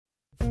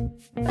The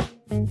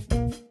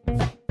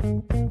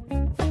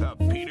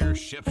Peter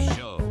Schiff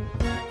Show.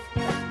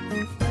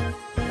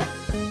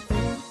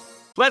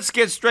 Let's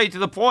get straight to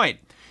the point.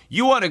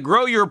 You want to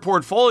grow your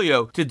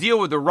portfolio to deal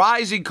with the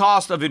rising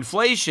cost of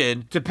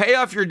inflation, to pay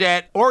off your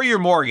debt or your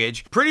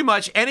mortgage, pretty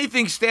much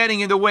anything standing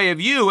in the way of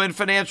you and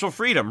financial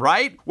freedom,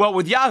 right? Well,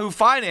 with Yahoo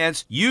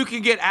Finance, you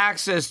can get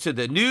access to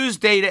the news,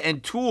 data,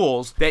 and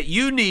tools that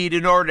you need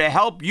in order to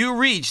help you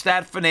reach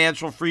that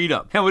financial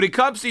freedom. And when it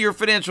comes to your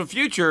financial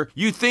future,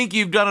 you think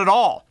you've done it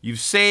all.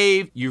 You've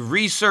saved, you've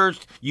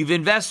researched, you've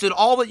invested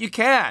all that you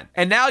can.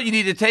 And now you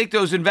need to take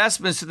those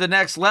investments to the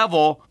next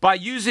level by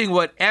using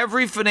what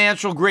every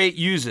financial great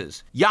uses.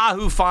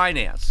 Yahoo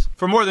Finance.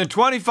 For more than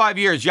 25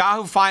 years,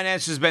 Yahoo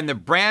Finance has been the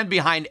brand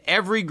behind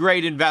every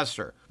great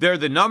investor. They're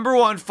the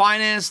 #1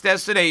 finance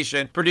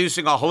destination,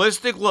 producing a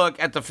holistic look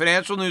at the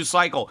financial news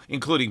cycle,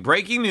 including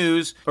breaking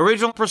news,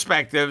 original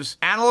perspectives,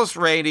 analyst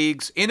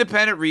ratings,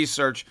 independent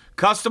research,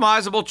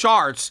 customizable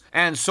charts,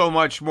 and so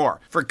much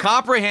more. For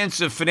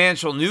comprehensive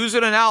financial news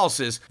and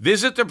analysis,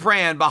 visit the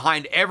brand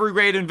behind every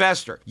great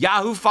investor,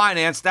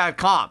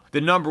 yahoofinance.com, the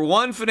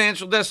 #1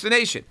 financial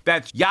destination.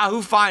 That's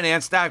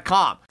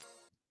yahoofinance.com.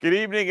 Good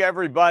evening,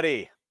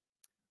 everybody.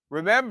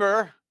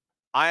 Remember,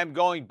 I am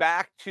going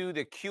back to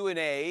the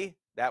Q&A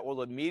that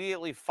will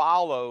immediately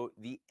follow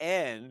the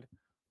end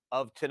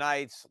of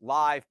tonight's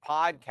live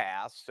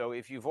podcast. So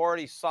if you've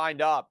already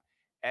signed up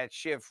at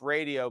Schiff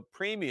Radio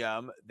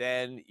Premium,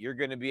 then you're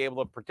going to be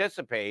able to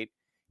participate.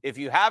 If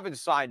you haven't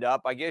signed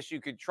up, I guess you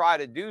could try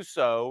to do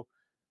so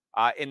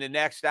in the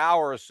next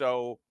hour or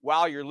so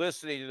while you're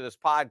listening to this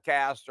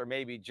podcast, or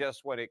maybe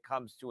just when it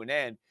comes to an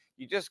end.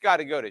 You just got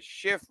to go to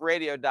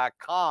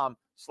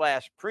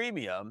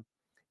schiffradio.com/premium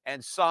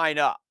and sign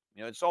up.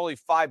 You know, it's only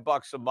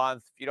 $5 a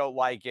month. If you don't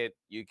like it,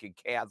 you can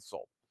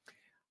cancel.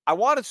 I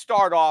want to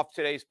start off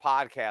today's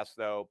podcast,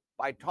 though,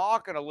 by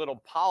talking a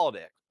little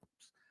politics.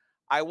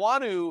 I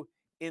want to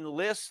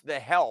enlist the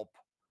help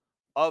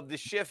of the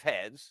Schiff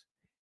heads,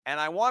 and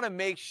I want to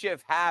make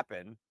Schiff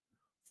happen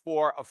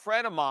for a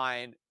friend of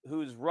mine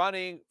who's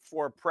running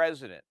for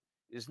president.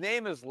 His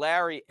name is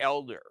Larry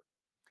Elder.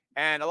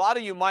 And a lot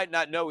of you might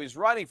not know he's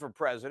running for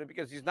president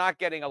because he's not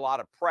getting a lot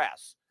of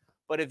press.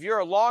 But if you're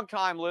a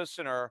longtime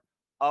listener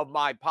of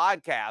my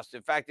podcast,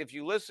 in fact, if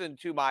you listen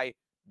to my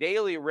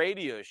daily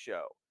radio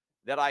show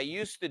that I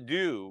used to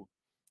do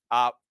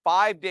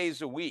 5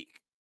 days a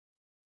week,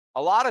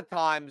 a lot of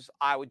times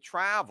I would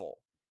travel.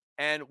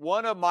 And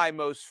one of my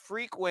most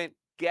frequent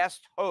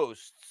guest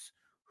hosts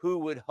who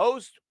would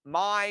host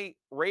my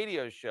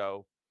radio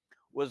show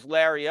was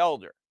Larry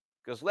Elder,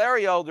 because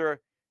Larry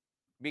Elder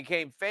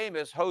became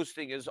famous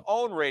hosting his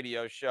own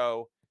radio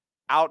show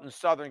out in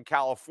Southern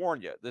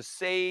California, the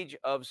Sage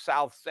of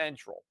South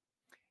Central.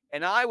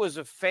 And I was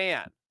a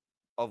fan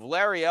of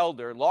Larry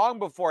Elder long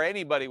before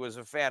anybody was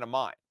a fan of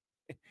mine.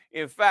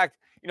 In fact,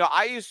 you know,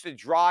 I used to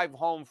drive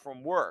home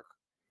from work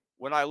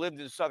when I lived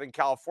in Southern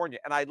California,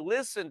 and I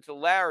listened to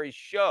Larry's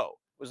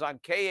show. It was on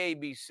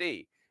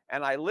KABC,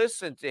 and I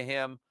listened to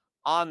him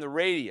on the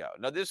radio.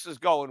 Now, this is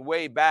going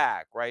way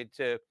back, right,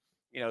 to,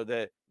 you know,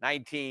 the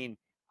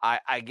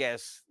I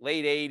guess,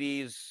 late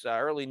 80s,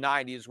 early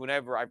 90s,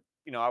 whenever I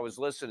was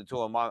listening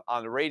to him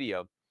on the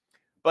radio.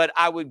 But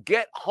I would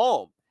get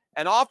home,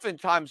 and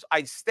oftentimes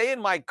I'd stay in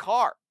my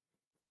car,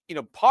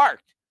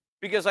 parked,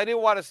 because I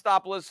didn't want to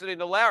stop listening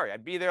to Larry.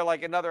 I'd be there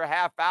like another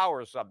half hour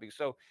or something.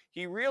 So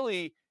he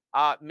really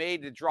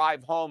made the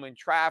drive home in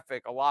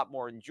traffic a lot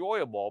more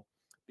enjoyable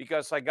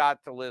because I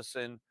got to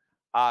listen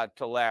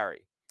to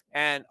Larry.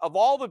 And of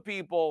all the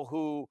people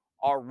who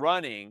are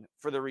running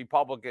for the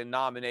Republican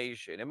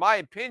nomination, in my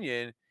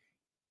opinion,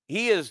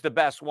 he is the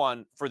best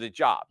one for the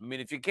job. I mean,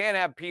 if you can't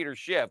have Peter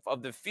Schiff,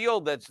 of the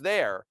field that's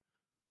there,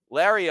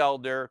 Larry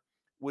Elder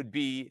would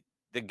be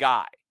the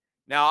guy.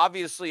 Now,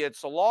 obviously,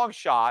 it's a long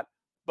shot,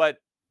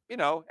 but,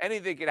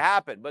 anything could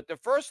happen. But the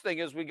first thing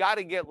is we got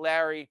to get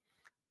Larry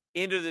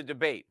into the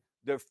debate.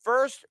 The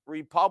first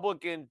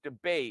Republican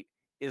debate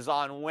is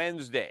on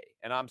Wednesday,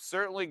 and I'm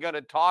certainly going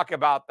to talk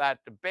about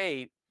that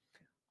debate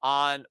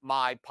on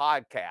my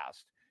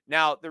podcast.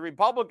 Now, the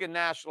Republican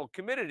National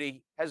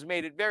Committee has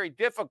made it very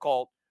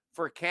difficult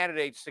for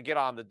candidates to get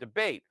on the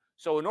debate.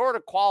 So in order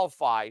to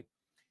qualify,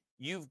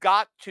 you've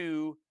got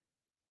to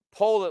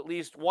poll at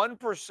least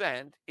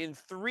 1% in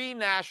 3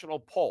 national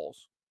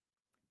polls,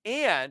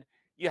 and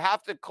you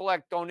have to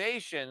collect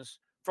donations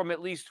from at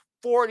least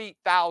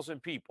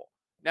 40,000 people.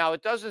 Now,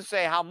 it doesn't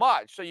say how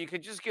much, so you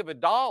could just give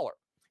 $1.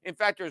 In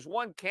fact, there's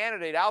one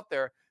candidate out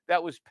there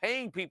that was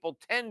paying people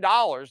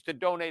 $10 to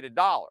donate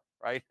 $1,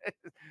 right?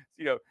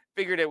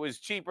 Figured it was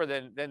cheaper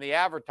than the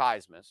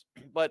advertisements.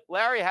 But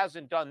Larry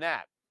hasn't done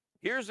that.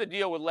 Here's the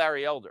deal with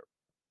Larry Elder.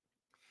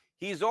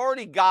 He's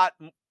already got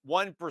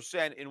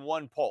 1% in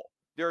one poll.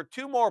 There are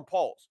 2 more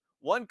polls.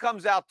 One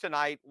comes out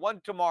tonight, one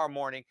tomorrow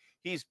morning.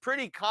 He's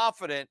pretty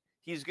confident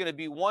he's going to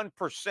be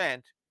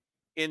 1%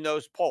 in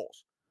those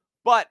polls.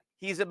 But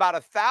he's about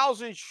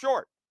 1,000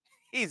 short.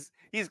 He's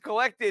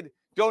collected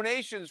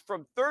donations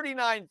from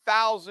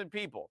 39,000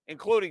 people,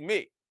 including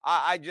me.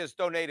 I just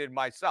donated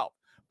myself.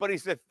 but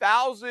he's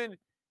 1,000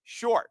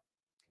 short.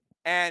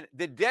 And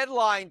the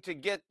deadline to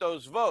get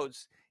those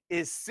votes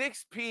is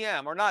 6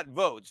 p.m., or not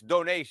votes,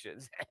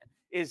 donations,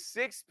 is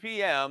 6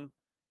 p.m.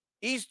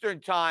 Eastern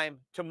time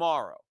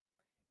tomorrow.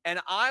 And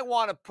I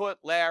want to put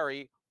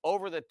Larry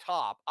over the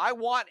top. I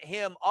want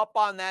him up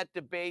on that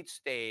debate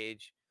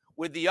stage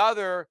with the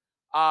other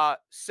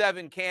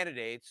 7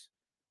 candidates,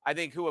 I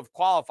think, who have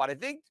qualified. I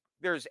think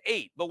there's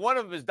 8, but one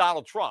of them is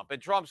Donald Trump,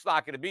 and Trump's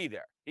not going to be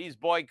there. He's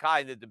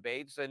boycotting the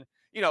debates. And,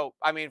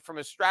 I mean, from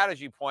a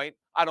strategy point,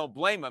 I don't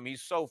blame him.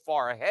 He's so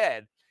far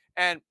ahead.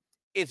 And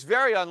it's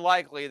very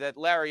unlikely that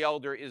Larry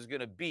Elder is going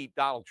to beat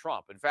Donald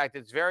Trump. In fact,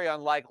 it's very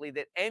unlikely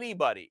that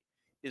anybody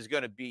is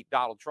going to beat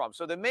Donald Trump.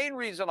 So the main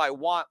reason I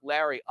want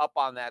Larry up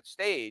on that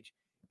stage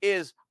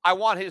is I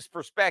want his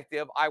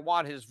perspective. I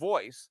want his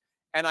voice.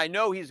 And I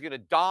know he's going to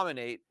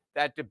dominate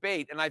that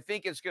debate. And I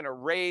think it's going to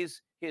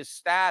raise his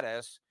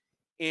status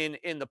in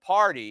the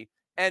party.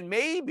 And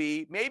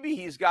maybe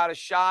he's got a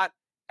shot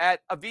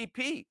at a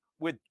VP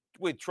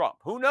with Trump.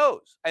 Who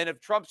knows? And if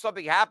Trump,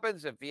 something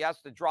happens, if he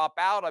has to drop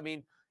out, I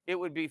mean, it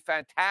would be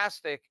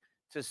fantastic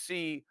to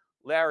see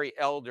Larry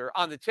Elder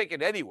on the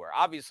ticket anywhere.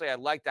 Obviously, I'd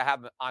like to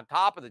have him on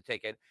top of the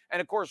ticket.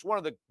 And of course, one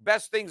of the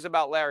best things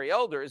about Larry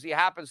Elder is he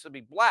happens to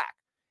be black.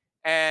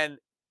 And,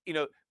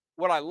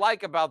 what I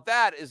like about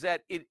that is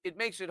that it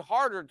makes it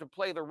harder to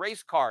play the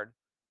race card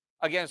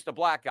against a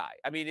black guy.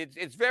 I mean,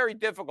 it's very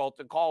difficult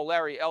to call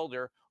Larry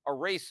Elder a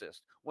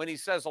racist when he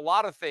says a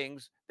lot of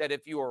things that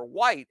if you were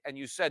white and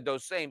you said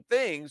those same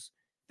things,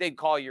 they'd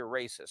call you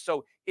racist.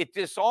 So it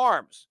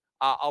disarms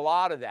a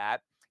lot of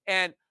that.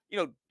 And,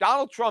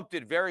 Donald Trump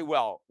did very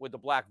well with the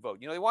black vote.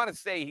 They want to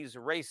say he's a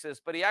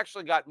racist, but he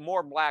actually got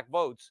more black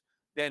votes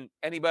than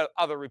any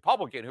other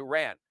Republican who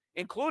ran,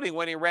 including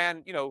when he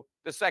ran,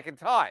 the second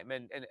time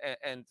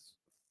and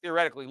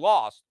theoretically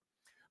lost.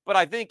 But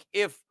I think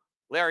if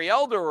Larry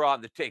Elder were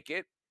on the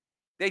ticket,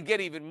 they'd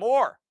get even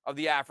more of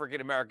the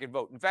African-American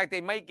vote. In fact,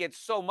 they might get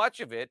so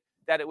much of it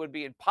that it would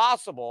be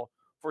impossible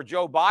for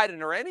Joe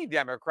Biden or any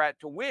Democrat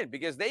to win,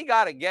 because they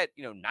got to get,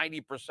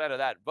 90% of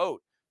that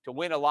vote to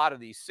win a lot of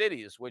these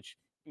cities, which,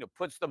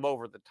 puts them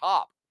over the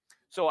top.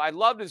 So I'd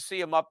love to see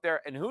him up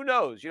there. And who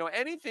knows,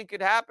 anything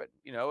could happen.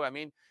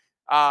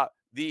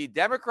 The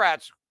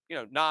Democrats,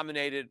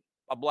 nominated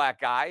a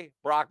black guy,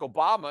 Barack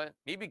Obama.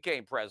 He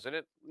became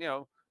president,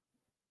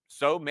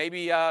 so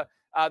maybe the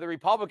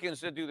Republicans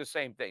should do the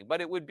same thing.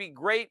 But it would be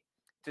great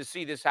to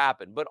see this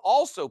happen. But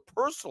also,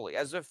 personally,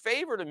 as a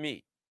favor to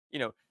me,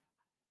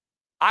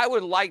 I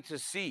would like to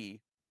see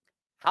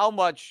how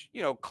much,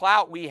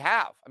 clout we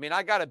have. I mean,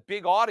 I got a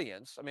big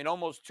audience. I mean,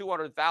 almost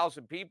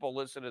 200,000 people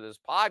listen to this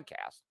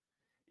podcast.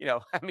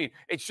 I mean,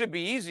 it should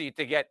be easy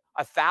to get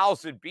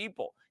 1,000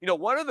 people.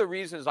 One of the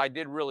reasons I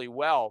did really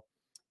well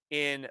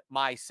in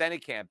my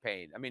Senate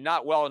campaign, I mean,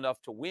 not well enough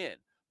to win,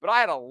 but I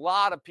had a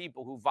lot of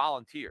people who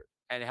volunteered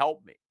and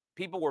helped me.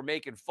 People were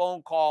making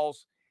phone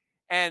calls.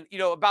 And,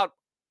 about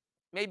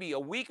maybe a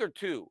week or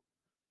two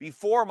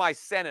before my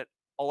Senate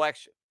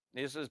election,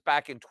 this is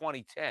back in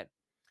 2010,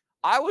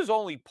 I was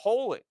only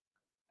polling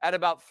at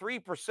about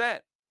 3%.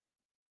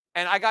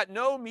 And I got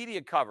no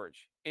media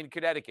coverage in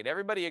Connecticut.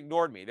 Everybody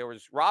ignored me. There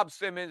was Rob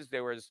Simmons.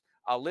 There was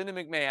Linda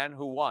McMahon,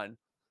 who won.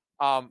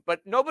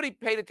 But nobody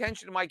paid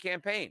attention to my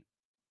campaign.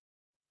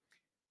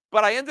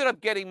 But I ended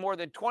up getting more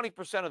than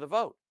 20% of the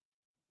vote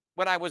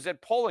when I was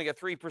at polling at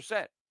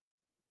 3%.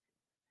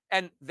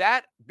 And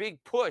that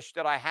big push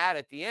that I had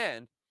at the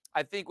end,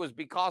 I think, was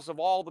because of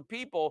all the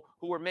people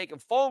who were making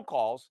phone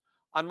calls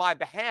on my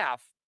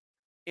behalf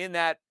in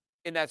that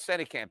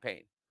Senate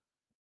campaign.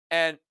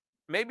 And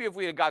maybe if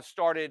we had got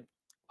started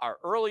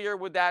earlier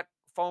with that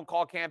phone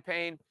call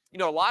campaign,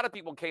 a lot of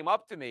people came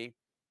up to me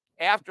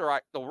after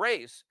the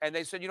race and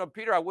they said,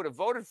 Peter, I would have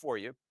voted for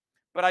you,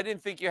 but I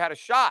didn't think you had a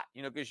shot,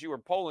 because you were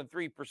polling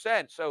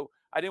 3%. So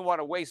I didn't want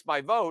to waste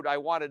my vote. I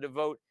wanted to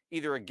vote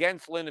either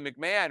against Linda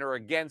McMahon or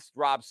against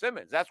Rob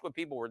Simmons. That's what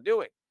people were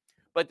doing.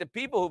 But the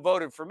people who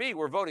voted for me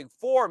were voting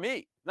for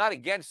me, not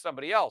against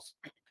somebody else.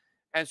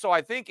 And so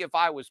I think if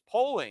I was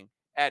polling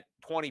at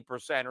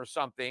 20% or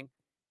something,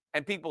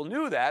 and people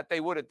knew that, they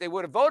would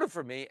have voted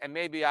for me, and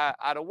maybe I'd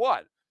have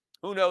won.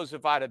 Who knows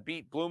if I'd have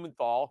beat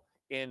Blumenthal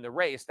in the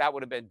race? That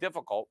would have been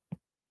difficult,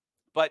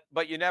 but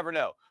you never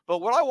know. But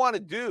what I want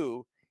to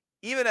do,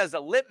 even as a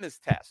litmus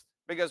test,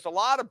 because a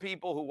lot of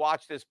people who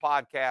watch this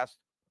podcast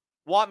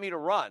want me to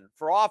run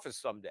for office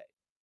someday.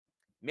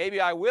 Maybe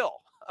I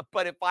will,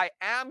 but if I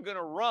am going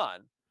to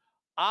run,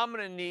 I'm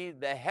going to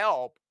need the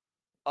help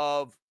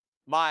of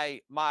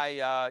my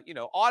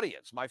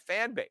audience, my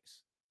fan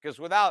base, because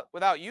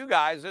without you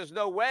guys, there's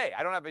no way.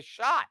 I don't have a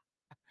shot.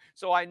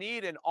 So I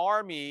need an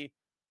army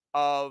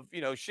of,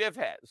 shift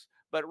heads.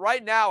 But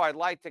right now, I'd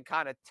like to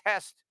kind of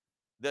test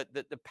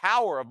the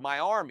power of my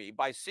army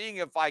by seeing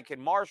if I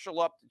can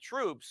marshal up the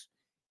troops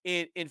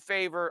in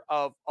favor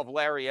of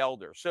Larry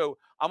Elder. So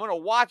I'm going to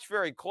watch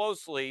very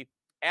closely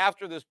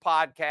after this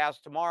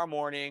podcast tomorrow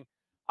morning.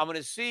 I'm going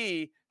to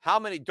see how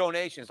many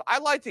donations.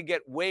 I'd like to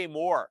get way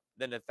more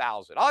than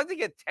 1,000. I'd like to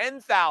get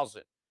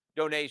 10,000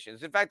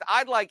 donations. In fact,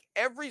 I'd like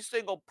every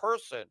single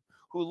person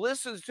who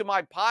listens to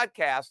my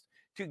podcast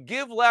to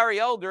give Larry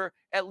Elder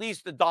at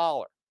least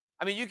 $1.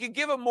 I mean, you can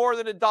give him more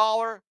than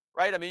 $1,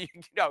 right? I mean,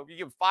 you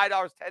give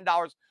 $5,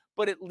 $10,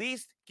 but at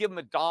least give him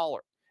 $1.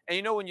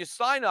 And when you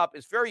sign up,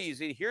 it's very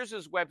easy. Here's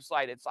his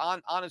website. It's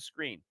on a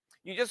screen.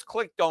 You just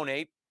click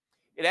donate.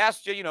 It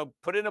asks you,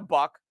 put in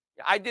 $1.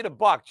 I did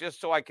 $1 just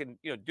so I can,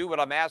 do what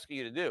I'm asking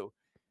you to do.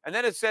 And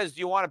then it says, do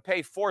you want to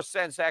pay 4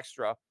 cents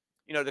extra,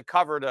 to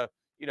cover the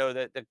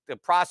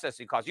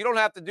processing costs? You don't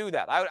have to do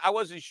that. I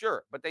wasn't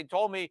sure, but they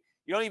told me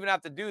you don't even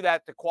have to do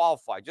that to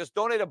qualify. Just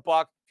donate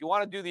 $1. If you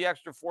want to do the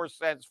extra 4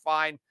 cents,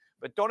 fine.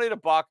 But donate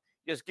 $1.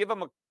 Just give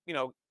them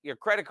your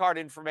credit card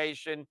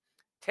information.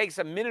 Takes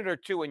a minute or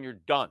two and you're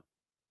done.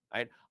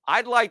 Right?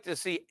 I'd like to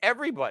see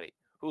everybody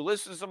who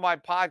listens to my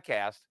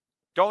podcast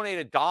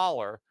donate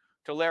 $1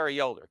 to Larry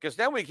Elder, because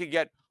then we could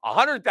get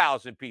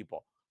 100,000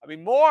 people. I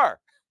mean, more,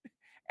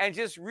 and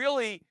just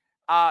really,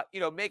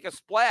 make a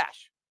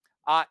splash,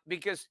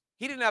 because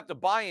he didn't have to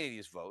buy any of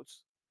these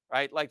votes,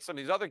 right? Like some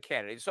of these other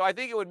candidates. So I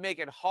think it would make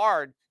it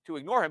hard to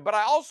ignore him. But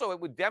it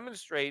would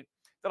demonstrate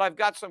that I've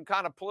got some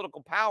kind of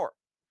political power.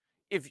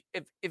 If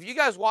you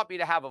guys want me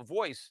to have a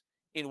voice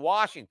in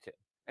Washington,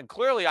 and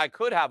clearly I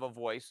could have a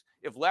voice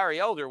if Larry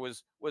Elder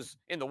was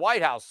in the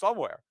White House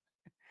somewhere,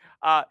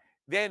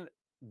 then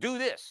do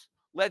this.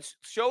 Let's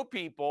show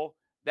people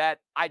that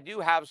I do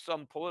have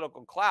some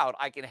political clout.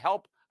 I can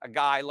help a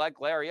guy like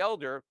Larry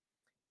Elder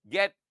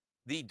get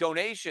the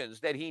donations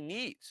that he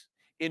needs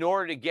in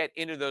order to get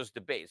into those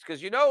debates.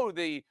 Because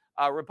the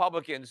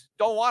Republicans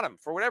don't want him.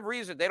 For whatever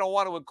reason, they don't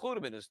want to include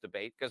him in this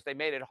debate because they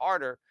made it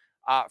harder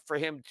for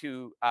him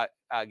to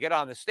get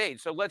on the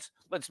stage. So let's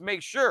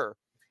make sure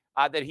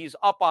that he's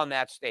up on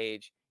that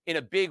stage in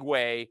a big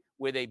way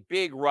with a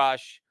big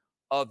rush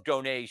of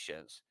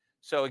donations.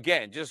 So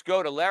again, just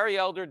go to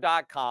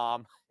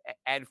LarryElder.com.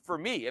 And for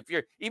me,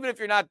 even if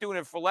you're not doing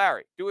it for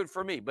Larry, do it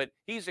for me. But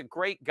he's a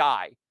great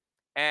guy,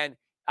 and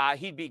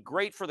he'd be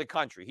great for the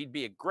country. He'd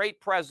be a great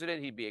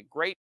president. He'd be a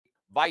great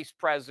vice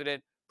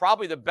president,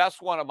 probably the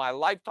best one of my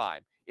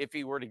lifetime if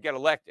he were to get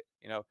elected.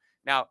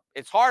 Now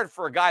it's hard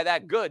for a guy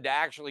that good to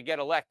actually get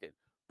elected,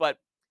 but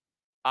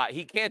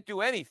he can't do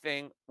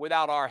anything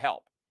without our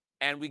help.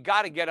 And we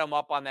got to get him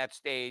up on that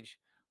stage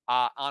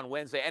on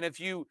Wednesday. And if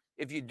you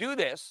do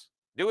this,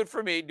 do it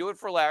for me, do it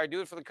for Larry,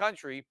 do it for the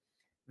country,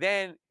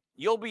 then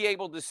you'll be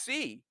able to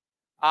see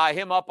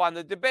him up on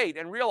the debate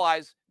and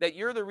realize that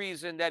you're the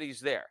reason that he's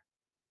there.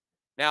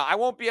 Now, I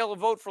won't be able to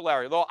vote for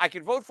Larry, though I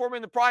could vote for him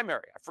in the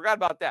primary. I forgot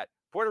about that.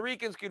 Puerto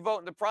Ricans can vote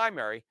in the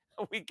primary.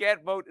 We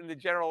can't vote in the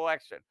general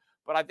election.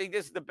 But I think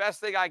this is the best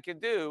thing I can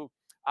do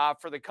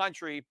for the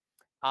country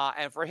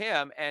and for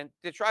him, and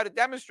to try to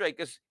demonstrate,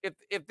 because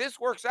if this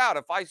works out,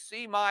 if I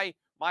see my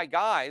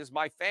guys,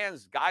 my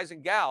fans, guys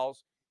and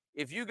gals,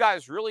 if you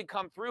guys really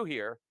come through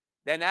here,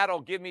 then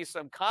that'll give me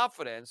some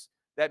confidence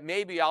that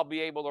maybe I'll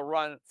be able to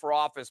run for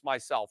office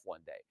myself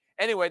one day.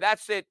 Anyway,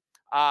 that's it.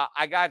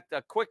 I got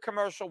a quick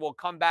commercial. We'll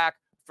come back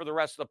for the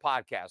rest of the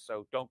podcast,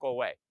 so don't go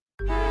away.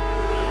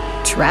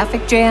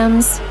 Traffic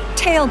jams,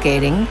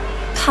 tailgating,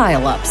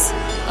 pileups.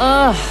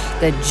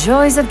 Ugh, the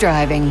joys of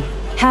driving.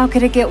 How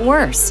could it get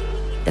worse?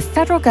 The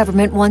federal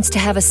government wants to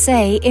have a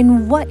say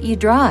in what you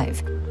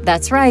drive.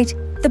 That's right.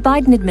 The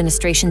Biden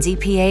administration's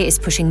EPA is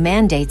pushing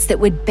mandates that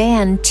would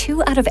ban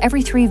 2 out of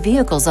every 3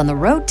 vehicles on the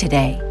road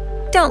today.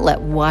 Don't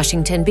let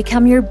Washington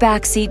become your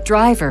backseat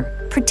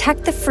driver.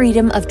 Protect the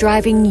freedom of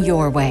driving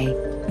your way.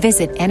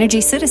 Visit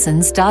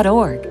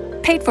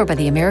EnergyCitizens.org. Paid for by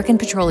the American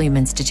Petroleum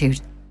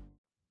Institute.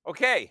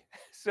 Okay,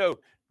 so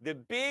the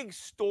big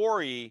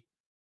story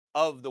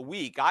of the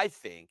week, I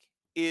think,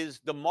 is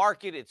the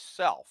market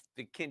itself.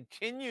 The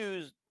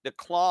continues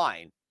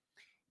decline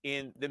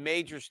in the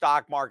major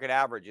stock market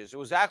averages. It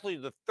was actually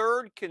the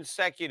 3rd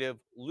consecutive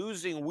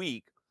losing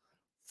week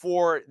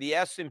for the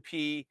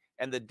S&P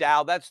and the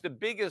Dow. That's the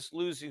biggest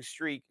losing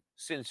streak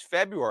since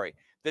February.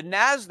 The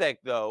NASDAQ,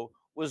 though,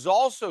 was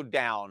also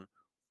down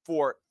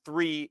for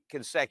 3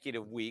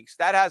 consecutive weeks.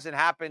 That hasn't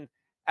happened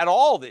at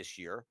all this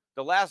year.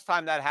 The last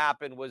time that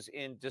happened was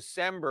in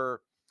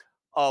December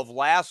of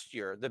last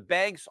year. The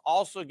banks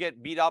also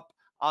get beat up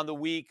on the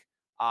week,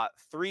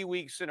 3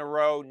 weeks in a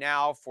row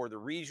now for the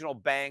regional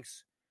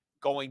banks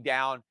going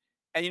down.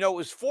 And, it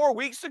was 4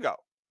 weeks ago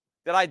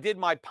that I did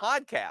my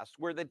podcast,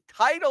 where the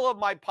title of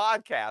my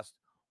podcast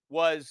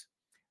was,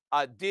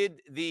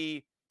 Did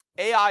the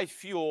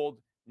AI-Fueled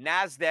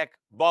NASDAQ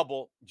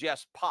Bubble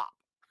Just Pop?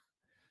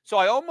 So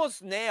I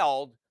almost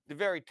nailed the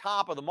very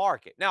top of the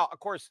market. Now, of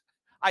course,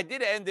 I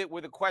did end it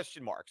with a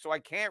question mark, so I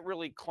can't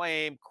really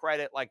claim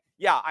credit like,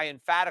 yeah, I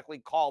emphatically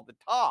called the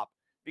top,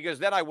 because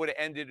then I would have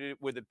ended it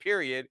with a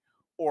period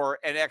or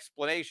an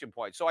explanation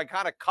point. So I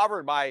kind of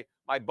covered my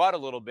butt a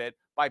little bit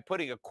by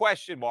putting a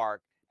question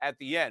mark at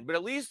the end. But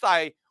at least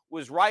I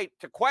was right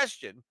to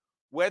question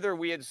whether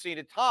we had seen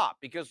a top,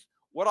 because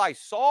what I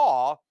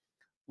saw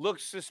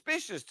looked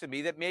suspicious to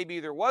me that maybe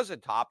there was a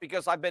top,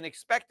 because I've been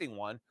expecting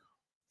one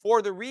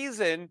for the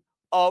reason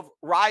of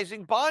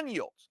rising bond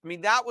yields. I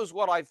mean, that was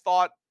what I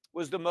thought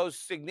was the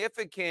most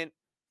significant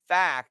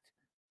fact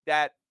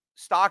that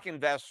stock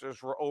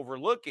investors were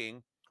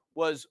overlooking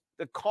was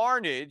the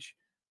carnage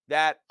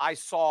that I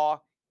saw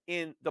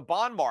in the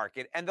bond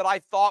market and that I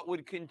thought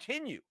would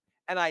continue.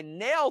 And I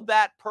nailed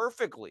that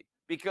perfectly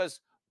because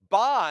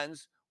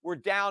bonds were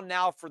down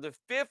now for the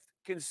 5th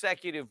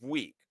consecutive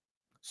week.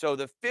 So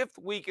the 5th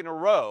week in a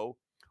row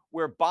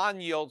where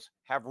bond yields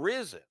have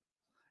risen.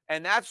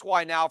 And that's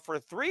why now for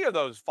 3 of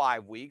those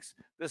 5 weeks,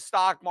 the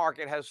stock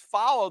market has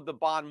followed the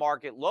bond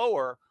market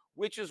lower,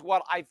 which is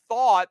what I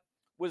thought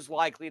was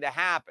likely to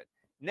happen.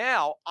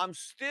 Now, I'm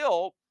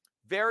still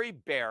very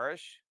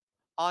bearish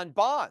on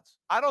bonds.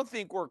 I don't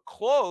think we're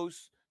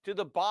close to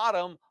the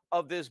bottom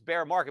of this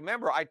bear market.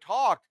 Remember, I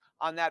talked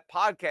on that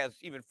podcast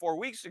even 4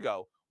 weeks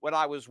ago when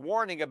I was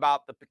warning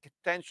about the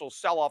potential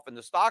sell-off in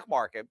the stock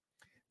market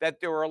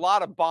that there were a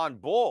lot of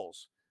bond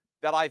bulls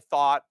that I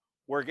thought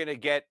were going to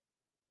get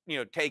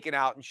taken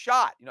out and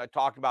shot. I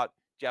talked about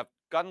Jeff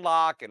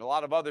Gundlach and a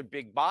lot of other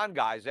big bond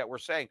guys that were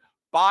saying,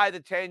 buy the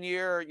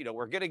 10-year,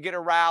 we're going to get a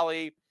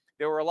rally.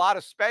 There were a lot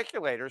of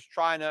speculators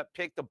trying to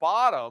pick the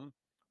bottom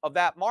of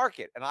that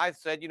market. And I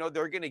said,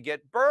 they're going to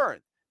get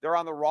burned. They're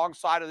on the wrong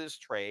side of this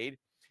trade.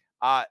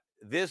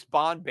 This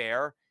bond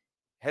bear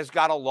has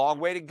got a long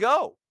way to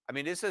go. I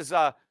mean, this is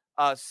a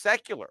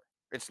secular.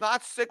 It's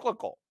not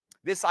cyclical.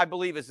 This, I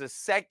believe, is a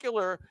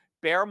secular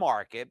bear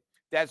market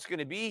that's going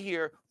to be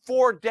here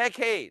for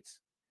decades,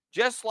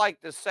 just like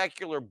the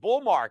secular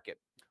bull market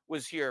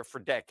was here for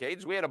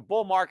decades. We had a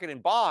bull market in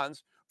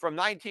bonds from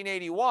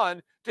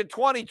 1981 to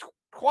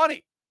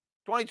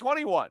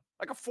 2021,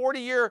 like a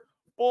 40-year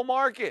bull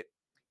market.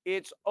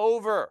 It's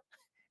over.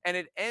 And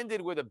it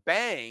ended with a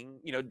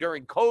bang,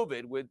 during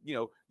COVID with,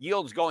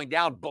 yields going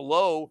down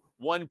below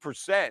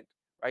 1%,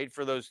 right,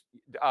 for those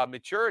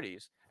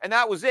maturities. And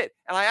that was it.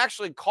 And I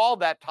actually called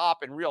that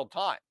top in real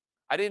time.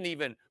 I didn't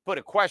even put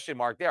a question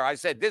mark there. I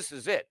said, this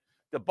is it.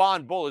 The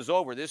bond bull is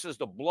over. This is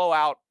the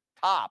blowout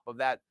top of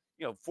that,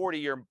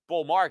 40-year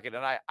bull market.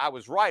 And I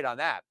was right on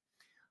that.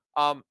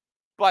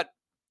 But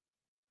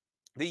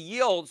the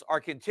yields are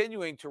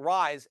continuing to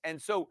rise.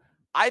 And so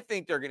I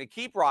think they're going to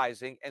keep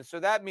rising. And so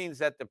that means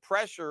that the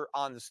pressure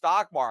on the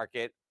stock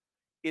market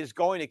is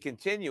going to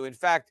continue. In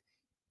fact,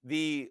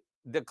 the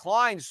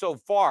decline so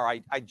far,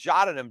 I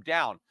jotted them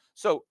down.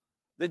 So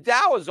the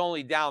Dow is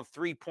only down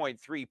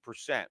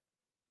 3.3%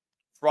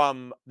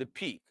 from the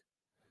peak.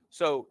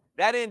 So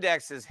that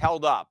index is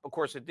held up. Of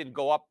course, it didn't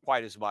go up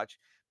quite as much.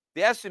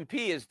 The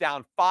S&P is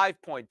down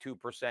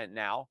 5.2%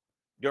 now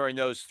during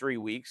those 3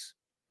 weeks.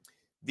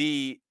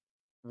 The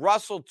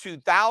Russell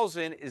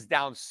 2000 is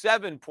down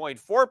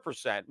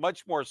 7.4%,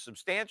 much more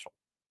substantial,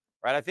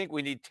 right? I think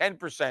we need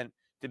 10%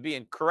 to be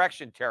in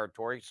correction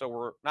territory, so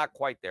we're not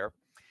quite there.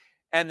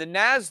 And the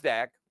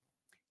NASDAQ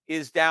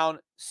is down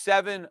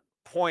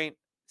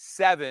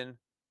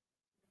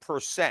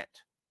 7.7%.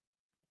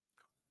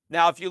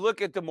 Now, if you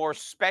look at the more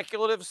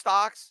speculative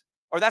stocks,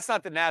 or that's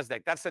not the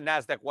NASDAQ, that's the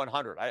NASDAQ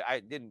 100.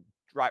 I didn't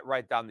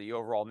write down the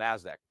overall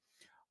NASDAQ.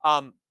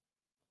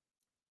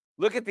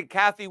 Look at the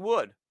Cathie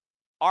Wood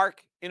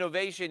ARK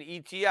Innovation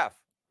ETF.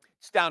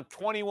 It's down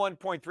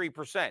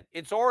 21.3%.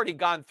 It's already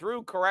gone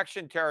through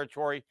correction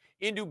territory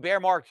into bear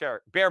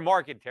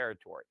market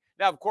territory.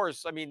 Now, of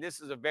course, I mean,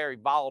 this is a very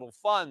volatile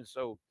fund,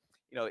 so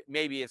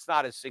maybe it's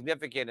not as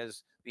significant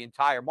as the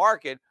entire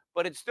market,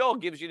 but it still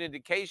gives you an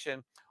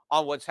indication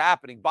on what's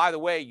happening. By the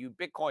way, you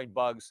Bitcoin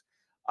bugs,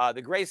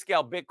 the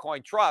Grayscale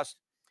Bitcoin Trust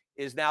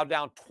is now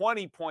down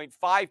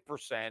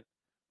 20.5%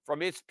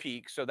 from its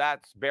peak, so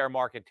that's bear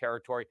market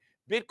territory.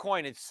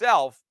 Bitcoin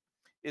itself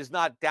is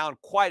not down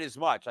quite as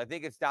much. I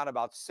think it's down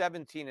about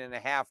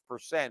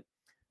 17.5%.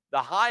 The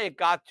high it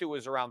got to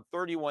was around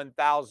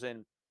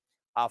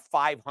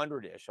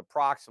 31,500-ish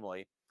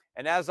approximately.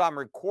 And as I'm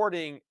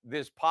recording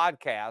this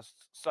podcast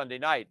Sunday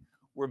night,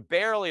 we're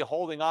barely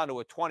holding on to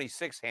a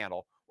 26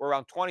 handle. We're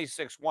around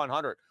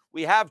 26,100.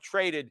 We have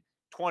traded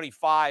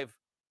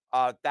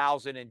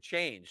 25,000 and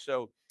change.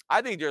 So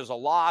I think there's a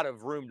lot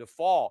of room to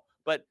fall.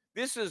 But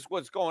this is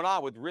what's going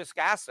on with risk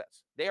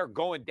assets. They are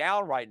going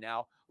down right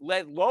now,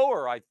 led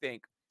lower, I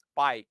think,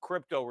 by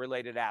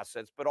crypto-related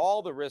assets. But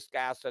all the risk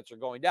assets are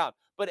going down.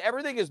 But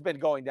everything has been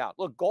going down.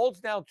 Look,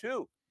 gold's down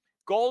too.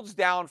 Gold's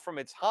down from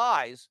its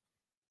highs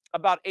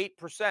about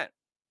 8%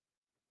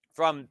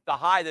 from the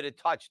high that it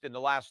touched in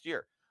the last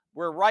year.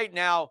 We're right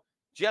now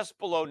just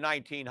below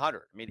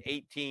 1,900. I mean,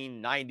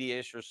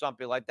 1,890-ish or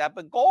something like that.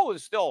 But gold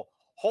is still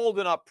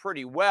holding up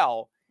pretty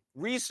well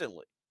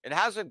recently. It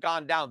hasn't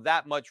gone down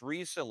that much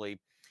recently.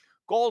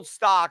 Gold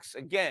stocks,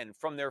 again,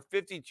 from their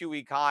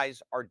 52-week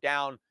highs are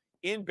down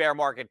in bear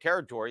market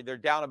territory. They're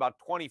down about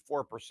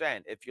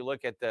 24% if you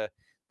look at the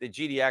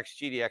GDX,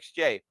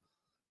 GDXJ.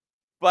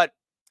 But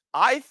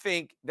I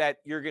think that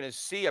you're going to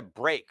see a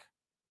break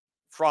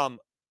from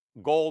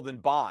gold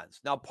and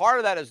bonds. Now, part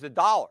of that is the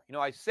dollar.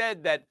 I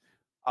said that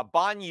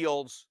bond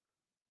yields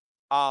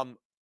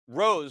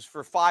rose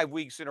for 5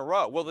 weeks in a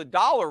row. Well, the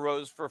dollar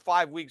rose for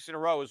 5 weeks in a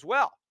row as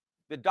well.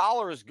 The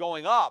dollar is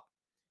going up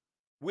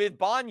with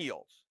bond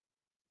yields.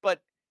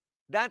 But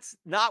that's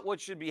not what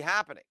should be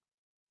happening.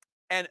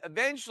 And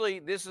eventually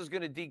this is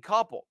going to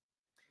decouple.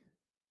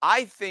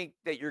 I think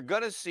that you're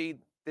going to see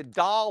the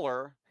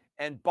dollar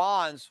and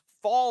bonds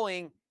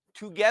falling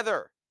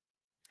together,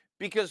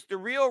 because the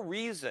real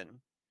reason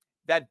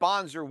that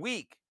bonds are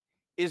weak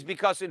is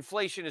because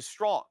inflation is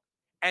strong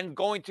and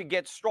going to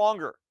get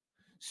stronger.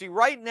 See,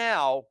 right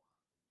now,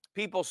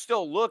 people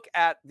still look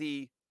at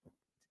the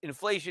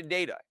inflation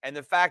data and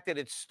the fact that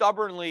it's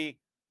stubbornly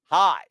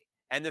high,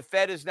 and the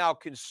Fed is now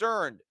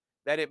concerned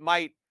that it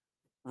might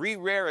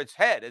re-rear its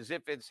head, as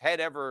if its head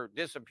ever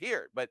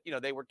disappeared. But,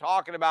 they were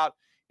talking about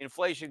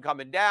inflation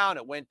coming down.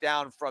 It went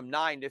down from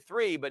 9 to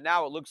 3, but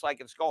now it looks like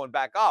it's going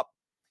back up.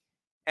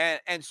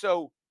 And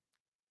so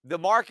the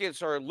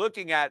markets are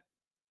looking at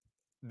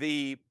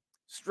the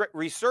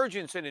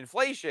resurgence in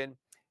inflation,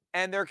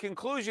 and their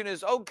conclusion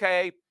is,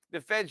 okay, the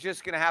Fed's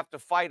just going to have to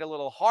fight a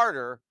little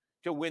harder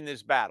to win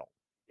this battle.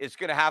 It's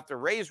going to have to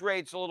raise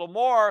rates a little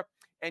more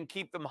and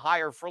keep them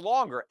higher for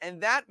longer. And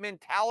that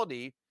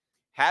mentality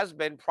has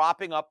been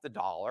propping up the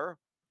dollar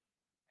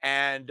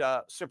and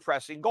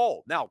suppressing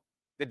gold. Now,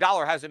 the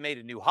dollar hasn't made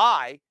a new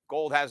high.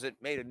 Gold hasn't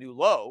made a new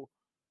low,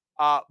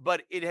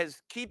 but it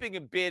has keeping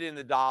a bid in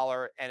the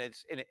dollar, and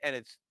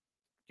it's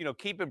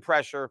keeping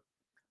pressure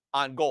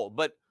on gold.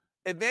 But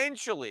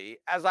eventually,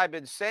 as I've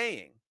been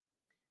saying,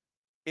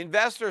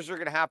 investors are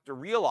going to have to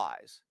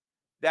realize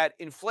that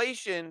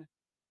inflation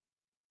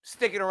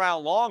sticking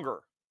around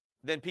longer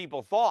than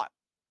people thought.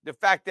 The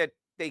fact that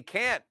they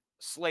can't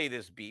slay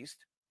this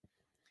beast,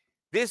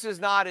 this is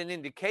not an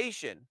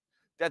indication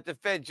that the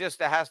Fed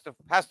just has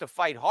to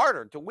fight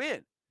harder to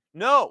win.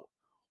 No,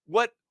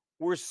 what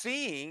we're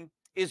seeing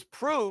is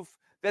proof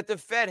that the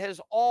Fed has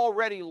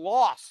already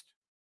lost.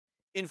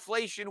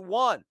 Inflation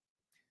won.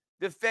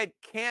 The Fed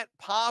can't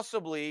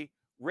possibly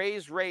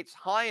raise rates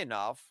high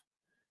enough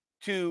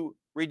to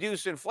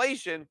reduce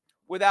inflation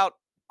without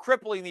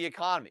crippling the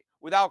economy,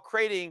 without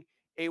creating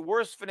a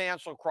worse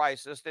financial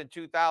crisis than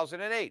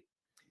 2008.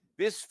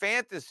 This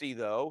fantasy,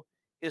 though,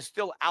 is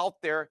still out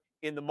there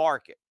in the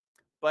market.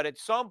 But at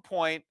some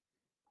point,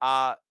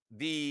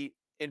 the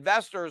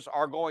investors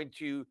are going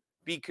to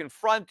be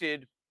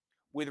confronted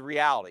with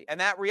reality. And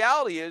that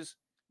reality is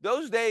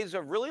those days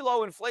of really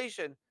low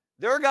inflation,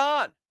 they're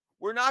gone.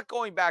 We're not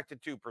going back to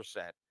 2%,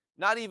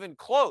 not even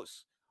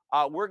close.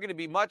 We're going to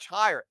be much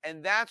higher.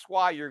 And that's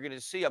why you're going to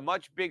see a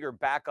much bigger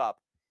backup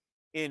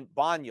in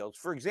bond yields.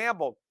 For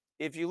example,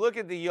 if you look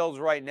at the yields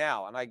right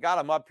now, and I got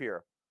them up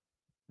here,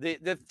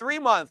 the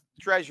 3-month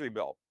Treasury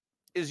bill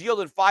is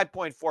yielded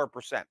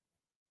 5.4%.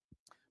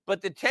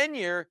 But the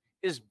 10-year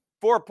is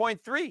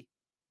 4.3.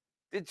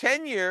 The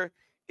 10-year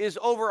is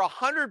over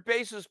 100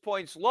 basis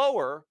points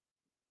lower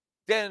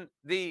than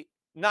the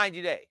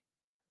 90-day.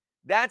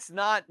 That's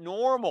not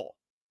normal.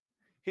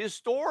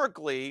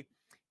 Historically,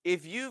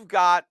 if you've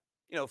got,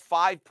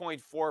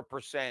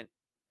 5.4%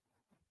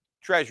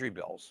 Treasury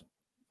bills,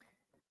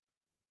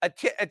 a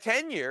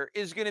 10-year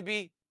is going to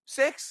be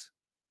 6,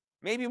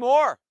 maybe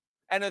more,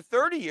 and a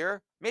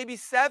 30-year maybe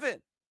 7.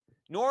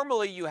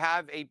 Normally, you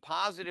have a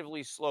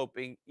positively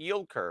sloping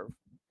yield curve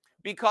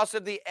because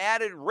of the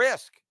added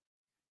risk.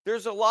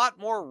 There's a lot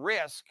more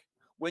risk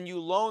when you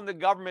loan the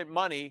government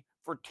money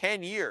for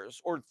 10 years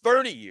or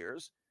 30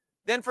 years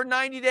than for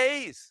 90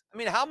 days. I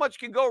mean, how much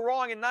can go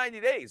wrong in 90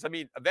 days? I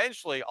mean,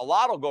 eventually a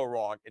lot will go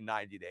wrong in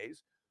 90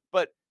 days,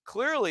 but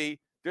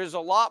clearly there's a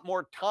lot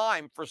more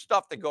time for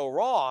stuff to go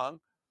wrong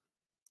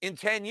in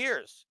 10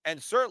 years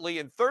and certainly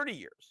in 30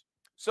 years.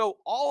 So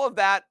all of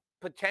that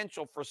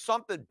potential for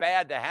something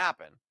bad to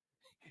happen,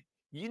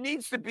 you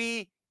needs to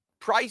be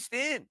priced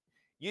in.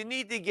 You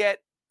need to get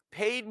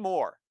paid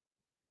more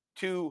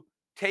to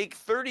take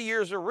 30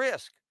 years of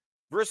risk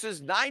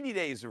versus 90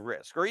 days of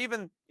risk, or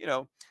even,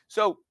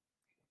 so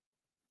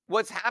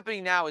what's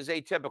happening now is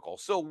atypical.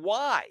 So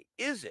why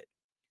is it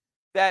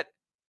that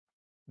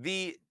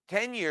the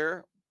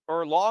 10-year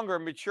or longer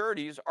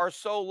maturities are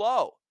so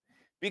low?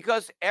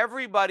 Because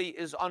everybody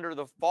is under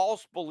the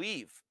false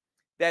belief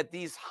that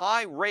these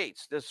high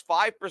rates, this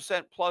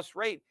 5% plus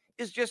rate,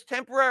 is just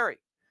temporary,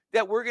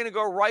 that we're going to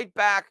go right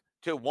back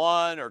to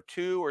 1 or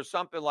 2 or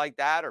something like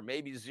that, or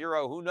maybe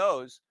 0, who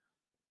knows?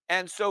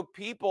 And so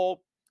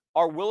people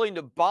are willing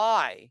to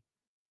buy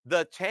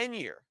the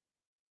 10-year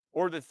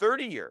or the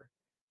 30-year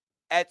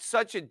at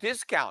such a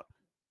discount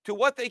to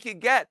what they can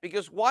get.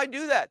 Because why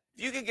do that?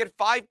 If you can get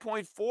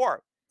 5.4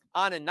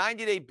 on a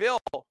 90-day bill,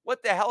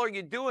 what the hell are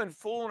you doing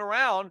fooling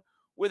around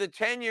with a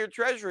 10-year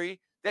Treasury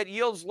that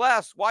yields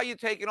less? Why are you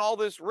taking all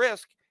this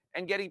risk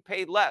and getting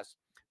paid less?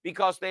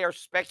 Because they are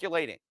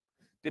speculating.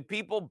 The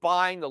people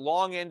buying the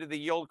long end of the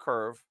yield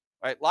curve,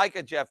 right, like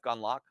a Jeff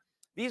Gundlach,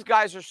 these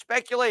guys are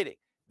speculating.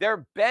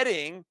 They're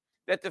betting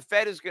that the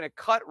Fed is going to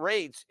cut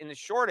rates in the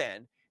short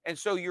end. And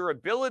so your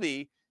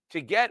ability to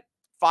get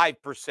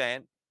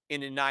 5%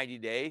 in a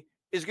 90-day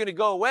is going to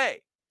go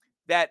away.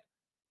 That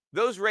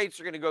those rates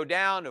are going to go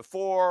down to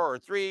 4 or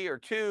 3 or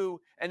 2.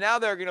 And now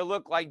they're going to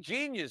look like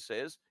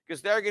geniuses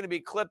because they're going to be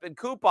clipping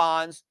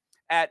coupons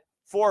at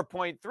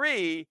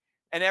 4.3,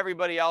 and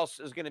everybody else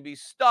is going to be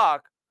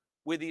stuck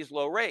with these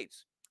low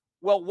rates.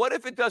 Well, what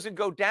if it doesn't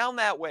go down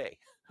that way?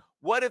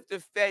 What if the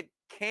Fed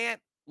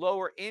can't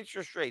lower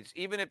interest rates,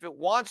 even if it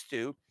wants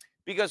to,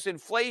 because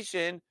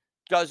inflation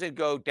doesn't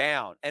go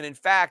down? And in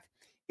fact,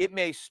 it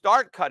may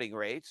start cutting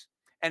rates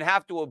and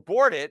have to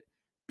abort it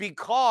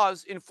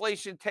because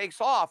inflation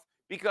takes off.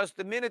 Because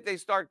the minute they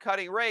start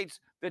cutting rates,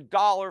 the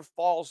dollar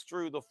falls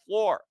through the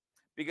floor.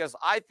 Because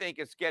I think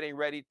it's getting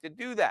ready to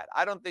do that.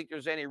 I don't think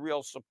there's any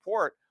real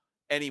support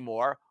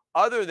anymore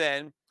other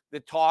than the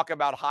talk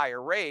about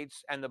higher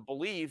rates and the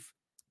belief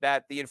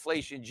that the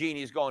inflation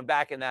genie is going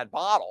back in that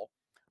bottle.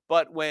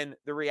 But when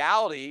the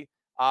reality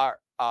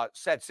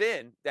sets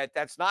in that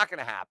that's not going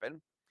to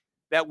happen,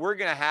 that we're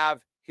going to have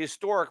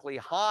historically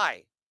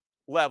high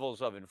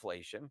levels of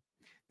inflation,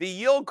 the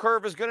yield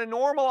curve is going to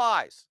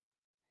normalize.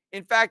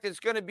 In fact, it's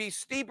going to be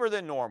steeper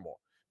than normal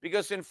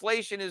because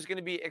inflation is going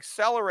to be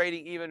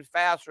accelerating even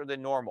faster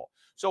than normal.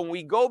 So when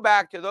we go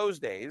back to those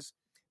days,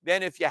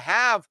 then if you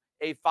have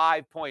a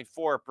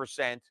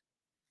 5.4%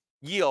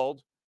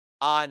 yield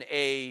on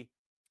a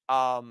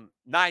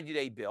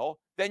 90-day bill,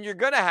 then you're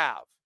going to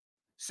have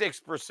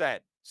 6%,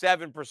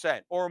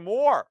 7% or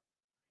more.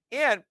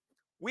 And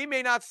we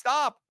may not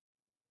stop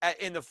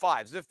in the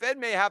fives. The Fed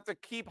may have to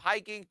keep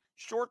hiking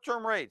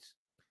short-term rates.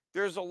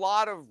 There's a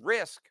lot of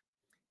risk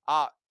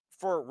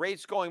for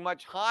rates going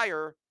much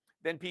higher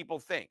than people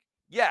think.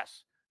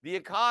 Yes, the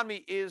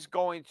economy is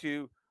going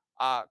to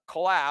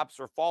collapse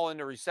or fall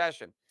into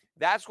recession.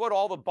 That's what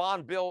all the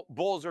bond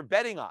bulls are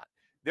betting on.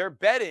 They're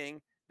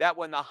betting that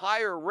when the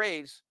higher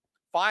rates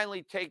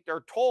finally take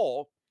their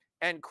toll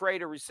and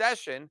create a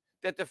recession,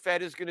 that the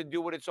Fed is going to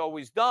do what it's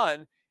always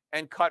done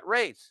and cut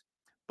rates.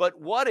 But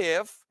what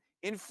if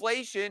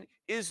inflation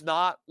is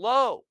not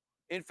low?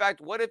 In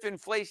fact, what if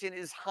inflation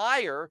is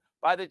higher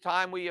by the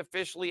time we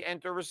officially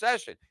enter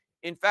recession?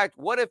 In fact,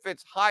 what if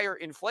it's higher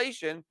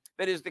inflation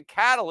that is the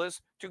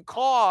catalyst to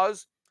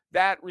cause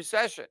that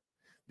recession?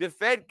 The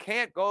Fed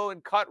can't go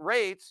and cut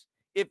rates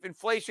if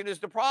inflation is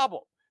the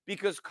problem,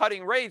 because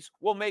cutting rates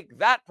will make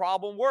that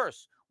problem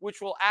worse,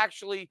 which will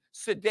actually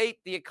sedate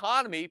the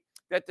economy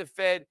that the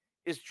Fed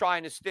is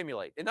trying to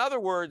stimulate. In other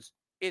words,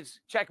 it's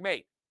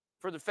checkmate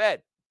for the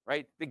Fed,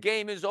 right? The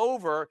game is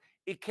over.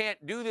 It can't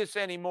do this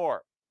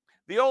anymore.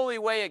 The only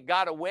way it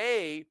got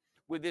away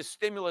with this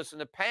stimulus in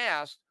the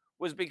past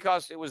was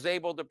because it was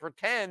able to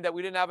pretend that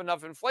we didn't have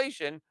enough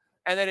inflation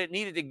and that it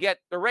needed to get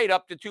the rate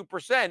up to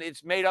 2%,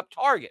 its made up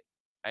target,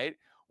 right?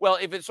 Well,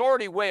 if it's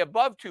already way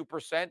above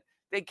 2%,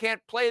 they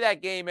can't play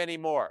that game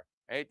anymore,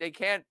 right? They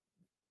can't,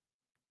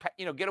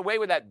 get away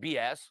with that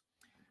BS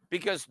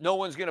because no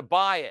one's going to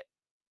buy it.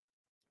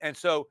 And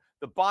so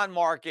the bond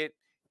market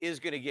is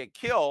going to get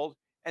killed,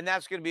 and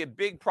that's going to be a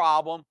big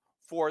problem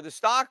for the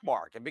stock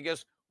market,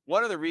 because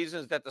one of the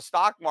reasons that the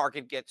stock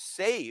market gets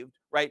saved,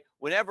 right,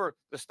 whenever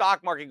the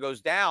stock market goes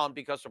down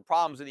because of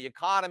problems in the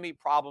economy,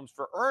 problems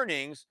for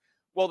earnings,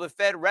 well, the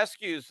Fed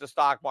rescues the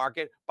stock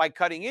market by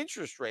cutting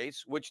interest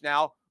rates, which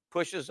now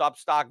pushes up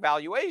stock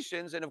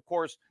valuations and, of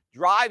course,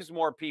 drives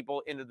more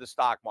people into the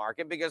stock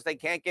market because they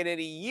can't get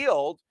any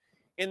yield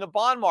in the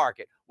bond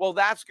market. Well,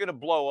 that's going to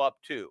blow up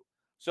too.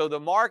 So the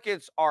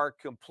markets are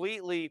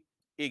completely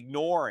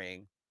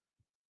ignoring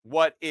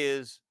what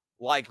is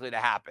likely to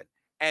happen.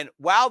 And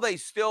while they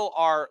still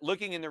are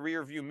looking in the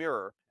rearview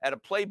mirror at a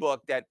playbook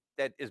that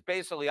is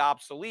basically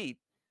obsolete,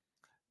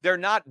 they're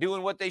not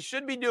doing what they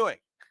should be doing.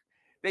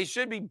 They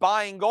should be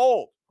buying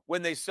gold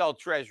when they sell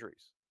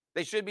treasuries.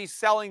 They should be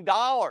selling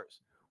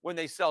dollars when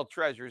they sell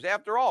treasuries.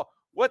 After all,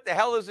 what the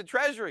hell is a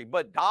treasury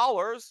but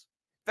dollars?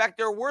 In fact,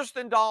 they're worse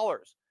than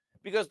dollars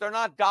because they're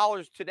not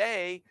dollars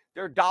today.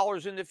 They're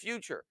dollars in the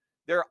future.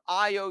 They're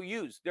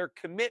IOUs. They're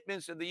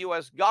commitments of the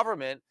U.S.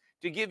 government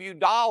to give you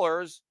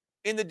dollars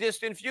in the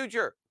distant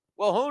future.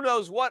 Well, who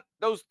knows what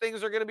those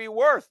things are going to be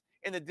worth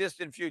in the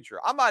distant future?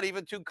 I'm not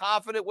even too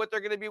confident what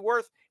they're going to be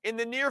worth in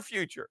the near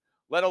future,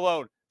 let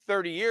alone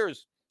 30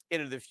 years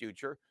into the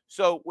future.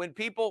 So when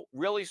people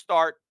really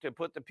start to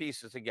put the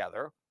pieces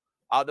together,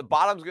 the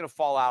bottom's going to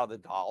fall out of the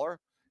dollar.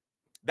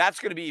 That's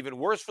going to be even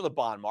worse for the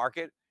bond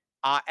market.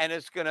 And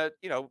it's going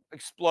to,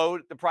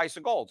 explode the price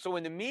of gold. So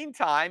in the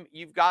meantime,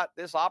 you've got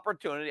this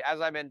opportunity,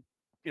 as I've been,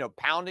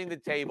 pounding the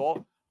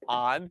table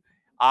on,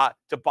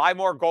 to buy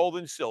more gold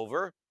and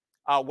silver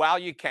while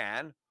you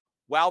can,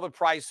 while the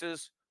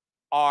prices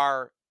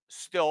are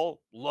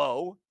still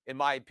low. In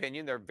my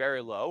opinion, they're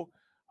very low.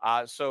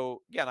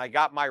 So again, I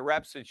got my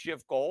reps at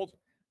Shift Gold.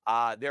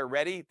 They're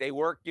ready. They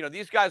work.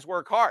 These guys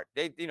work hard.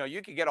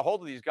 You can get a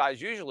hold of these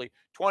guys usually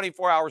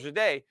 24 hours a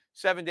day,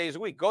 7 days a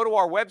week. Go to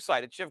our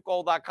website at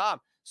shiftgold.com.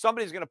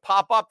 Somebody's going to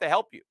pop up to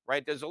help you,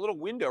 right? There's a little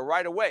window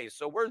right away.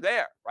 So we're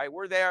there, right?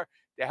 We're there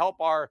to help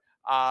our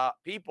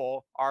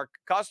people, our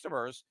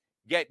customers,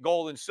 get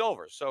gold and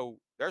silver. So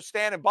they're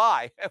standing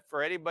by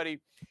for anybody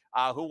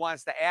who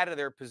wants to add to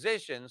their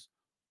positions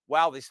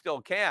while they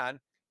still can.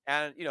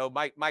 And,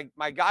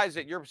 my guys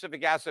at Your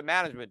Pacific Asset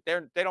Management,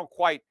 they don't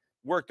quite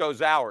work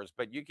those hours,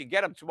 but you can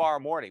get them tomorrow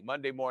morning,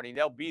 Monday morning.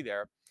 They'll be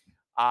there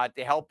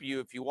to help you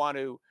if you want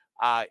to,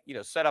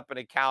 set up an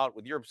account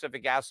with Your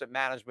Pacific Asset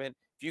Management.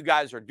 If you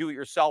guys are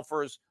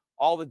do-it-yourselfers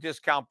all the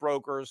discount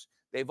brokers.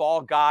 They've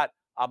all got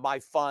my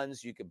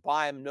funds. You can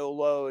buy them no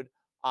load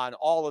on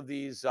all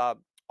these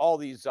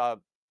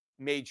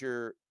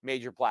major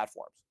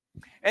platforms.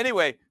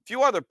 Anyway, a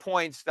few other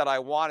points that I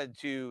wanted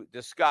to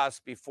discuss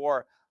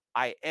before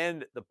I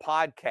end the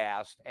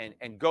podcast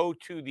and go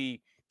to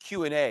the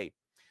Q&A.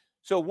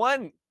 So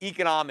one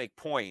economic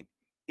point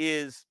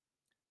is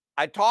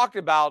I talked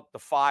about the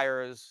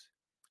fires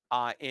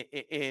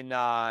in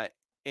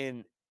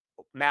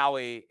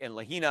Maui, in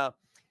Lahaina,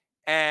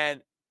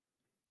 and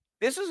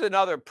this is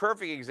another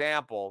perfect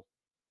example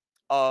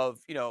of,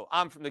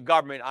 I'm from the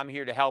government, I'm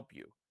here to help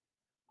you,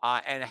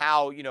 and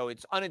how,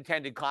 it's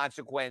unintended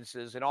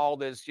consequences and all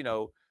this,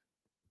 the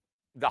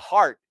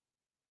heart,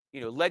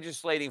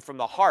 legislating from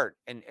the heart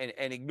and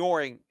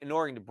ignoring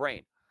the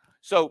brain.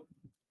 So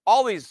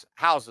all these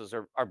houses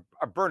are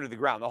burned to the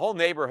ground. The whole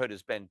neighborhood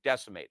has been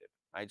decimated,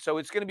 right? So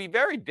it's going to be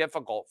very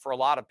difficult for a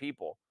lot of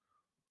people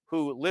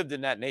who lived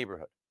in that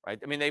neighborhood, right?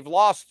 I mean, they've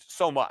lost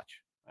so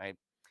much, right?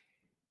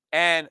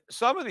 And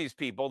some of these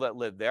people that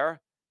live there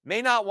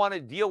may not want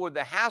to deal with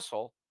the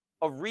hassle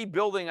of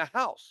rebuilding a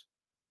house,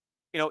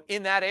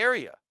 in that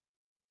area.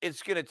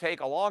 It's going to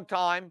take a long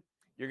time.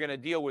 You're going to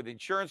deal with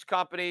insurance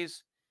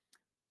companies.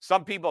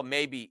 Some people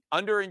may be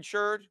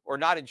underinsured or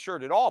not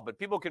insured at all, but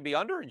people could be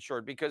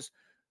underinsured because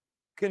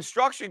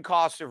construction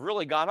costs have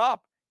really gone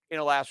up in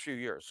the last few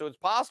years. So it's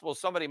possible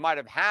somebody might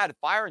have had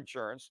fire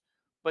insurance,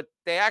 but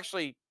they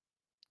actually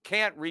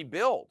can't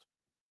rebuild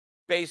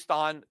based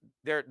on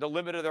the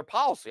limit of their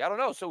policy. I don't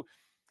know. So,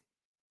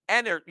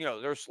 and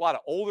there's a lot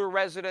of older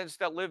residents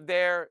that live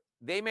there.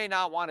 They may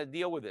not want to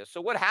deal with this.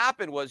 So what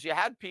happened was you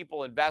had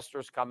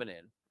investors coming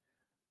in,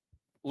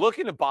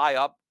 looking to buy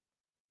up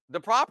the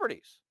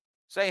properties,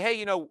 say,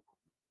 hey,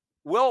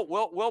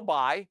 we'll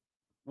buy,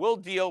 we'll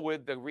deal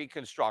with the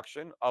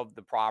reconstruction of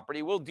the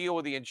property, we'll deal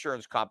with the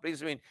insurance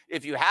companies. I mean,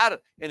 if you had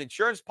an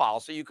insurance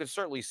policy, you could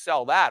certainly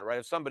sell that, right?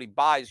 If somebody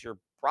buys your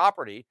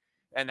property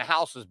and the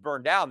house is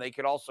burned down, they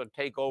could also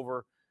take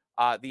over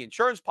the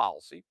insurance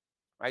policy,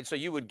 right? So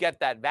you would get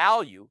that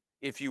value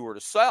if you were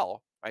to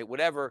sell, right?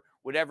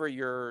 Whatever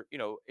your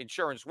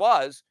insurance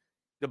was,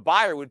 the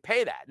buyer would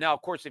pay that. Now,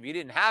 of course, if you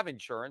didn't have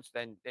insurance,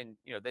 then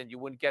you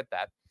wouldn't get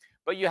that.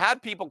 But you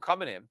had people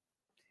coming in,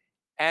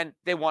 and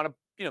they want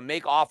to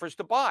make offers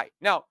to buy.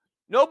 Now,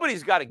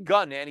 nobody's got a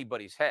gun to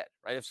anybody's head,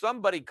 right? If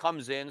somebody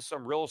comes in,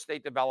 some real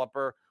estate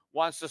developer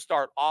wants to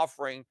start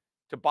offering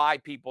to buy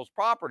people's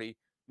property,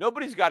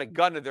 nobody's got a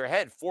gun to their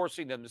head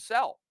forcing them to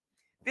sell.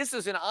 This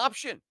is an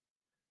option.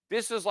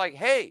 This is like,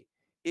 hey,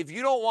 if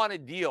you don't want to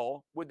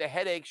deal with the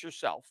headaches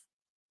yourself,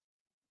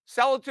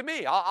 sell it to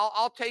me.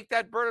 I'll take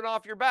that burden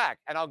off your back,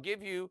 and I'll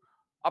give you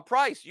a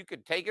price. You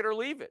could take it or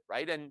leave it,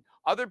 right? And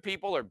other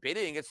people are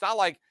bidding. It's not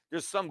like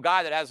there's some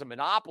guy that has a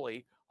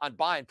monopoly on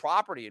buying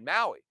property in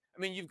Maui.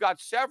 I mean, you've got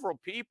several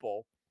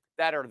people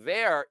that are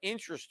there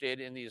interested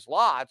in these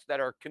lots that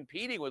are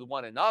competing with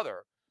one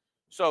another.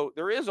 So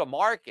there is a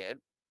market.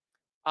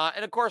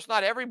 And of course,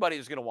 not everybody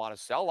is going to want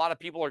to sell. A lot of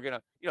people are going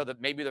to,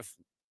 maybe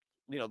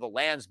the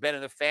land's been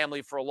in the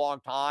family for a long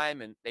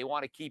time and they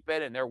want to keep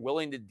it, and they're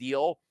willing to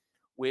deal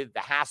with the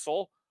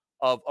hassle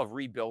of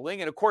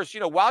rebuilding. And of course,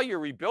 while you're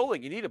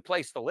rebuilding, you need a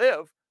place to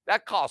live.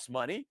 That costs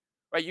money,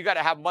 right? You got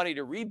to have money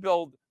to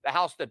rebuild the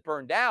house that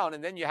burned down,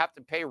 and then you have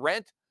to pay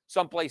rent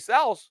someplace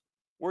else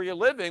where you're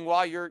living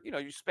while you're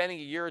spending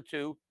a year or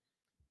two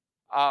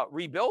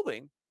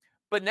rebuilding.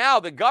 But now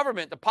the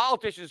government, the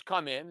politicians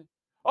come in.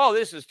 Oh,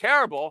 this is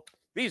terrible.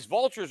 These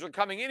vultures are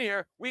coming in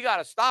here. We got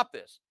to stop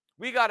this.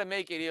 We got to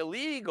make it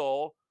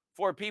illegal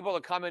for people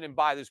to come in and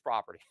buy this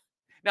property.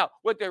 Now,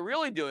 what they're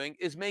really doing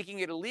is making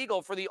it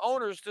illegal for the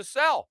owners to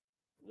sell.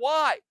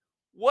 Why?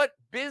 What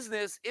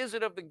business is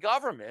it of the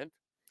government?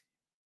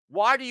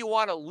 Why do you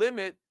want to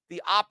limit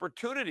the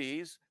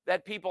opportunities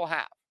that people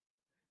have?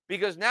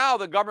 Because now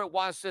the government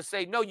wants to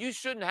say, no, you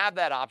shouldn't have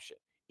that option.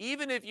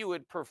 Even if you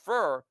would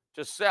prefer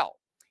to sell,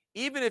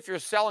 even if you're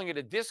selling at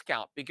a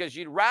discount, because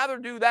you'd rather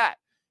do that,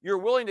 you're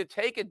willing to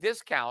take a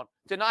discount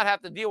to not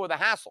have to deal with a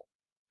hassle,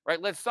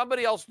 right? Let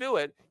somebody else do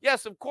it.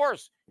 Yes, of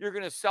course, you're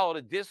going to sell at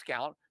a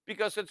discount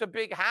because it's a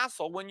big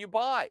hassle when you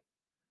buy.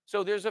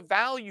 So there's a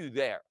value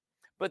there.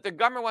 But the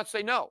government wants to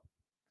say, no,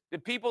 the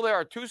people there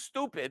are too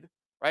stupid,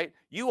 right?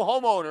 You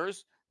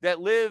homeowners that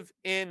live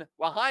in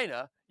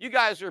Lahaina, you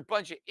guys are a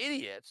bunch of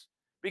idiots,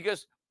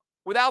 because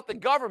without the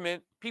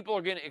government, people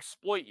are going to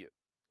exploit you.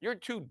 You're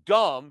too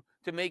dumb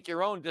to make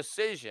your own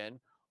decision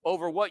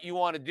over what you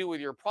want to do with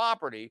your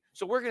property.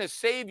 So we're going to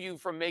save you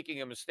from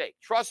making a mistake.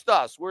 Trust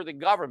us. We're the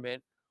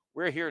government.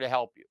 We're here to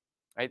help you,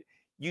 right?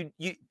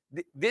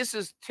 This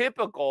is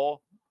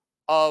typical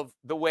of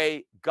the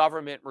way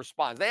government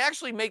responds. They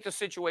actually make the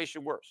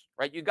situation worse,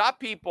 right? You got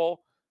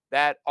people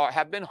that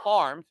have been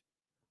harmed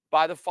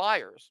by the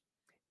fires,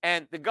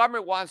 and the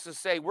government wants to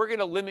say, we're going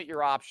to limit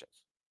your options.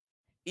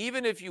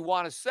 Even if you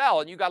want to sell,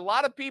 and you got a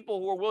lot of people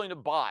who are willing to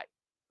buy,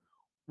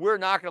 we're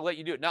not going to let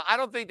you do it. Now, I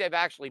don't think they've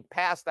actually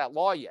passed that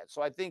law yet,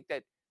 so I think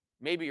that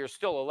maybe you're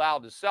still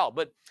allowed to sell.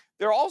 But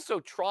they're also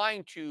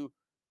trying to,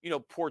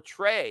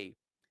 portray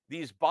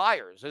these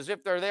buyers as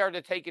if they're there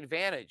to take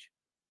advantage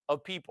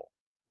of people.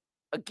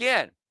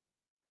 Again,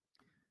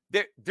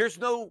 there's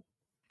no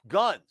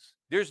guns.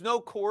 There's no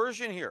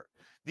coercion here.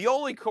 The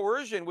only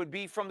coercion would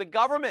be from the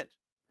government.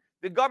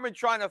 The government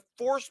trying to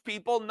force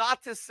people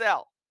not to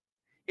sell.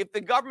 If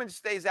the government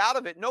stays out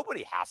of it,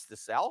 nobody has to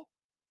sell,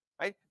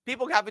 right?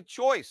 People have a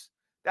choice.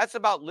 That's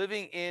about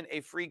living in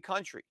a free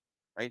country,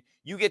 right?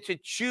 You get to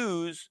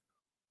choose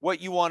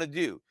what you want to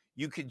do.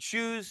 You can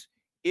choose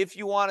if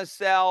you want to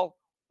sell,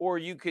 or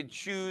you could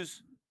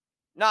choose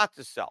not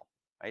to sell,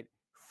 right?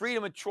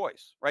 Freedom of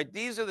choice, right?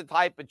 These are the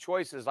type of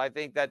choices I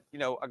think that,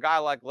 a guy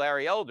like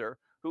Larry Elder,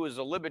 who is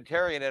a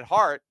libertarian at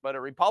heart, but a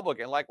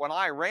Republican, like when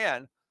I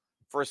ran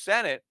for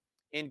Senate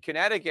in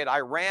Connecticut,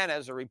 I ran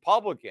as a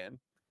Republican,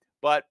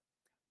 but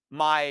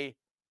my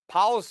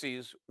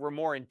policies were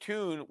more in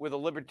tune with a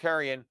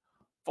libertarian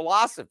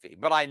philosophy.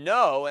 But I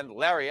know, and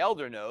Larry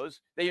Elder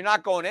knows, that you're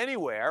not going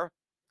anywhere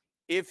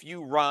if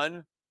you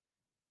run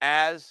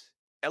as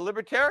a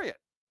libertarian,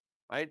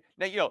 right?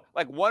 Now,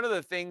 like one of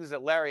the things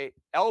that Larry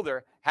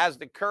Elder has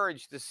the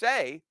courage to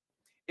say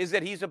is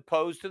that he's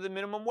opposed to the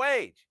minimum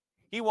wage.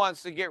 He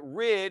wants to get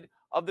rid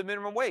of the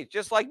minimum wage,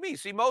 just like me.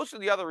 See, most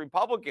of the other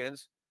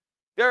Republicans,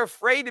 they're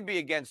afraid to be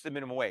against the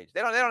minimum wage.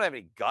 They don't have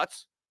any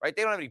guts, right?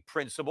 They don't have any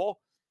principle.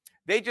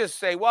 They just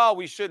say, well,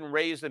 we shouldn't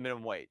raise the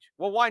minimum wage.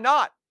 Well, why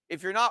not?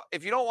 If you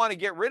don't want to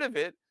get rid of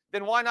it,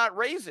 then why not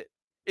raise it?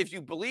 If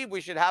you believe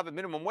we should have a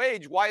minimum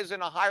wage, why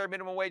isn't a higher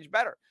minimum wage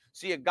better?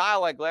 See, a guy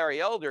like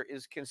Larry Elder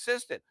is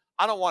consistent.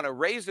 I don't want to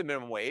raise the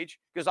minimum wage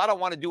because I don't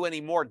want to do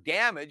any more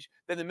damage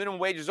than the minimum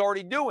wage is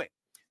already doing.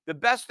 The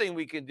best thing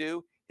we can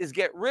do is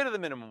get rid of the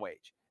minimum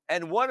wage.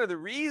 And one of the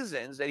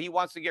reasons that he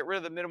wants to get rid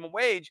of the minimum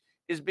wage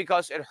is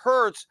because it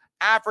hurts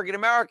African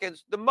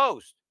Americans the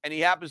most. And he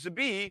happens to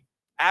be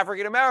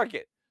African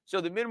American.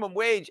 So the minimum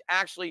wage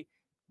actually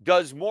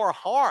does more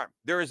harm.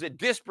 There is a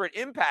disparate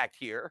impact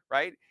here,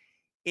 right,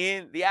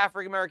 in the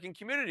African American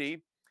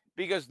community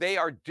because they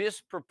are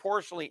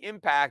disproportionately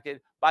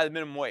impacted by the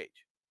minimum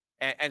wage.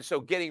 And so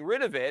getting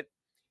rid of it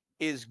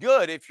is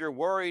good if you're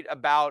worried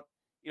about,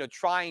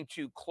 trying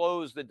to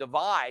close the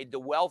divide, the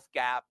wealth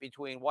gap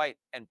between white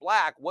and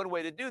black. One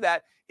way to do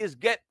that is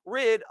get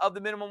rid of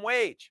the minimum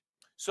wage.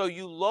 So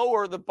you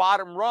lower the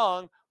bottom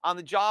rung on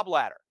the job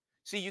ladder.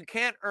 See, you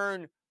can't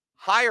earn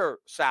higher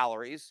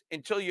salaries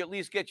until you at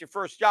least get your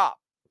first job.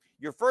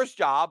 Your first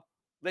job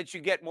lets you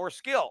get more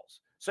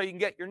skills. So you can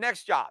get your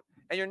next job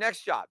and your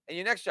next job and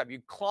your next job.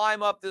 You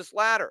climb up this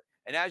ladder.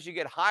 And as you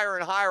get higher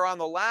and higher on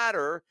the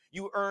ladder,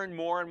 you earn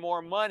more and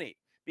more money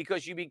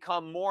because you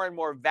become more and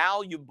more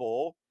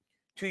valuable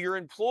to your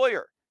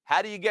employer.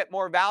 How do you get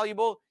more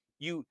valuable?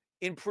 You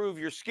improve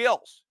your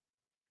skills.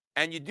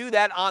 And you do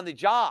that on the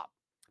job.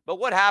 But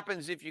what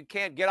happens if you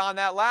can't get on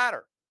that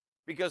ladder?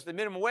 Because the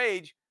minimum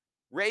wage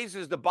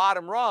raises the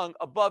bottom rung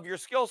above your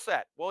skill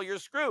set. Well, you're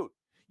screwed.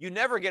 You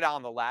never get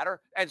on the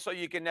ladder, and so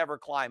you can never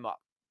climb up.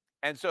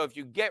 And so if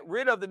you get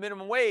rid of the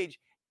minimum wage,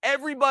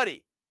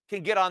 everybody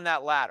can get on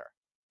that ladder,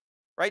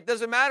 right?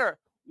 Doesn't matter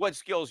what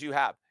skills you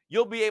have.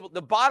 You'll be able,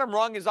 the bottom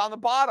rung is on the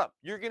bottom.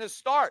 You're going to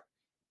start,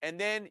 and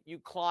then you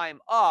climb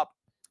up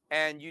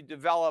and you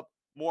develop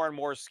more and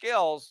more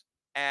skills.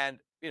 And,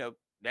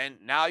 then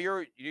now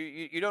you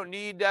don't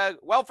need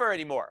welfare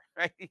anymore,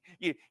 right?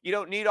 You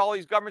don't need all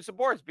these government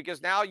supports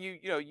because now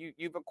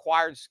you've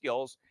acquired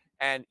skills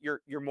and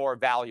you're more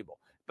valuable.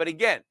 But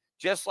again,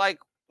 just like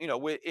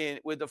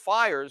with the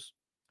fires,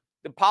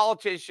 the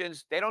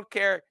politicians, they don't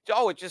care.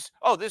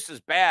 This is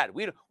bad.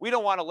 We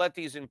don't want to let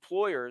these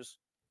employers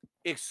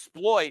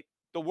exploit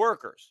the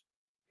workers.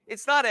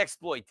 It's not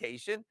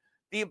exploitation.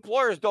 The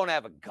employers don't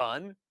have a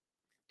gun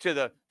to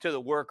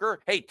the worker.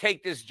 Hey,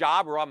 take this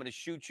job or I'm going to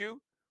shoot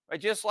you. Right?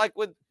 Just like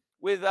with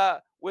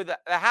a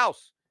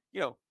house,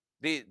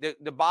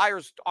 the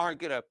buyers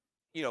aren't going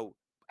to,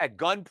 at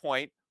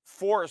gunpoint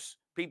force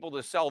people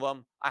to sell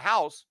them a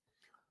house.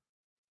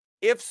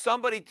 If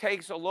somebody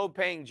takes a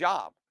low-paying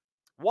job,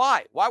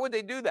 why? Why would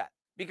they do that?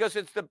 Because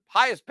it's the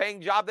highest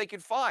paying job they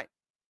can find,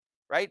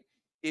 right?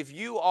 If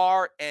you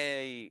are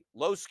a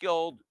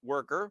low-skilled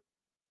worker,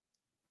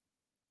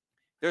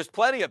 there's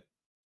plenty of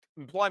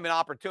employment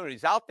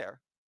opportunities out there,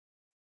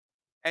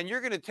 and you're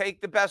going to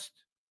take the best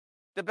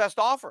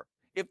offer.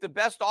 If the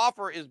best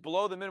offer is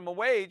below the minimum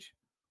wage,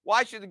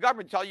 why should the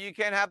government tell you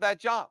can't have that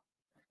job?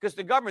 Because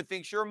the government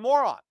thinks you're a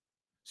moron.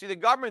 See, the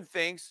government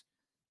thinks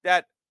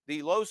that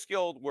the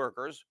low-skilled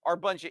workers are a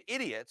bunch of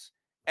idiots,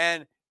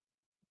 and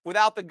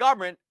without the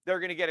government, they're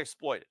going to get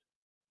exploited.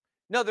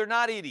 No, they're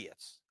not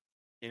idiots.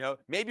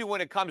 Maybe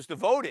when it comes to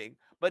voting,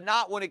 but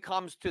not when it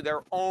comes to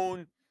their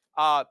own,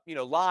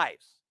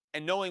 lives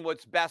and knowing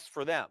what's best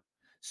for them.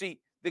 See,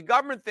 the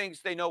government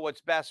thinks they know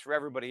what's best for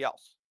everybody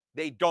else.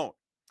 They don't.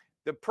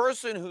 The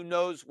person who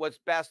knows what's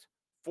best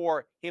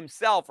for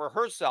himself or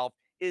herself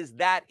is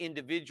that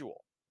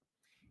individual.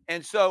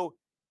 And so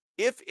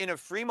if in a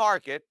free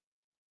market,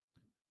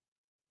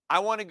 I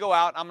want to go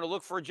out, I'm going to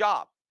look for a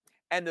job,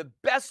 and the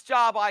best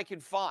job I can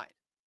find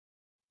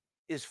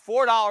is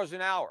 $4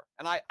 an hour.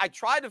 And I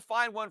tried to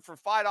find one for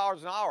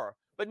 $5 an hour,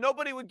 but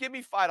nobody would give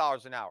me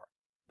 $5 an hour.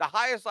 The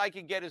highest I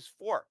can get is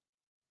 $4.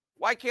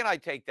 Why can't I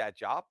take that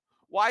job?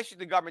 Why should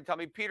the government tell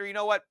me, Peter, you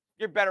know what?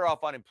 You're better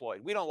off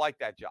unemployed. We don't like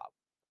that job,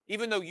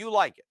 even though you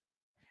like it.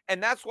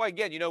 And that's why,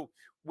 again,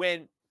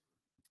 when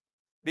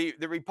the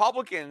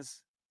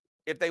Republicans,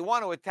 if they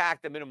want to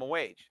attack the minimum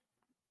wage,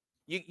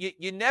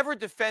 you never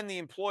defend the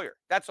employer.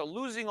 That's a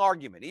losing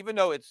argument, even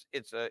though it's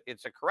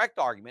a correct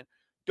argument.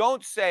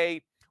 Don't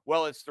say,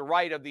 well, it's the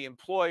right of the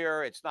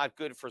employer. It's not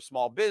good for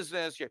small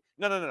business.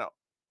 No.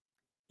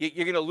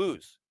 You're going to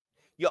lose.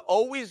 You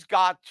always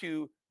got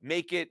to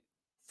make it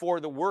for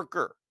the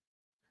worker.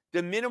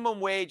 The minimum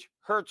wage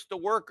hurts the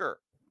worker.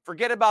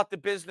 Forget about the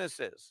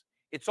businesses.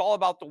 It's all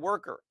about the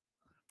worker.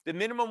 The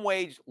minimum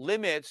wage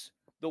limits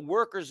the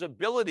worker's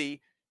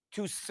ability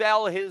to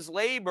sell his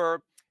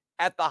labor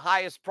at the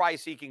highest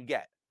price he can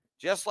get.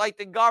 Just like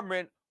the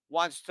government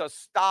wants to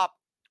stop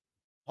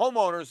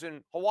homeowners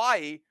in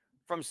Hawaii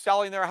from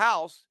selling their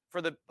house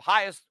for the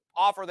highest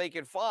offer they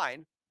can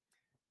find,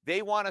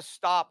 they want to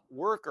stop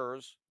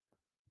workers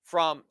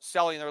from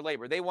selling their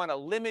labor. They want to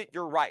limit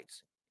your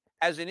rights.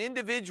 As an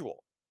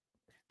individual,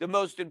 the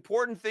most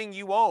important thing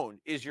you own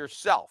is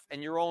yourself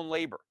and your own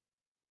labor.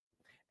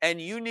 And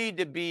you need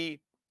to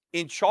be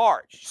in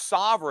charge,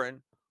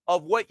 sovereign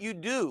of what you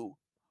do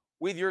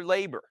with your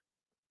labor,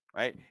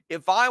 right?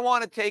 If I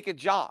want to take a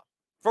job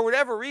for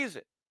whatever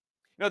reason,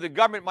 the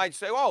government might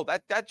say, oh,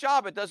 that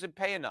job, it doesn't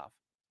pay enough.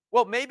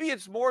 Well, maybe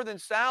it's more than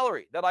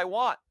salary that I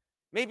want.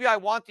 Maybe I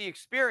want the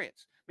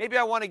experience. Maybe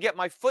I want to get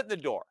my foot in the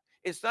door.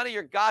 It's none of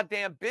your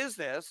goddamn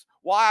business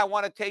why I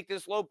want to take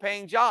this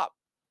low-paying job.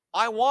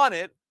 I want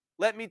it.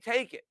 Let me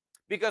take it,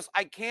 because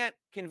I can't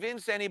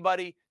convince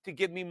anybody to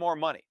give me more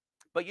money.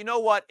 But you know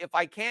what? If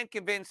I can't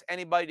convince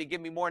anybody to give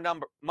me more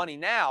money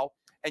now,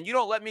 and you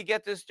don't let me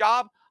get this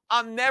job,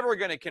 I'm never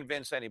going to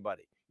convince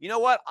anybody. You know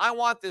what? I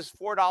want this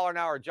 $4 an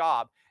hour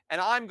job, and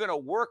I'm going to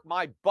work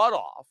my butt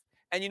off.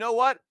 And you know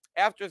what?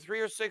 After 3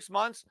 or 6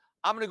 months,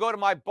 I'm going to go to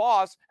my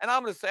boss, and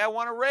I'm going to say I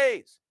want a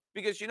raise.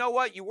 Because you know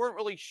what? You weren't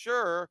really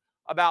sure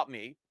about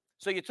me,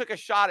 so you took a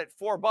shot at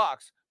 $4,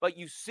 but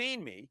you've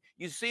seen me.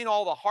 You've seen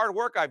all the hard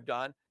work I've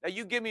done. Now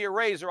you give me a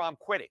raise or I'm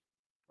quitting,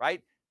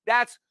 right?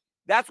 That's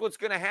what's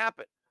going to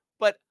happen.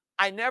 But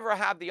I never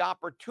have the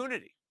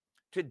opportunity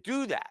to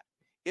do that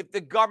if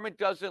the government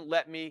doesn't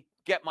let me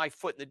get my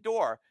foot in the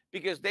door,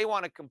 because they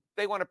want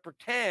to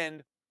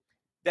pretend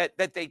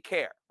that they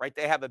care, right?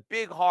 They have a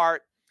big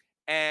heart,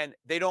 and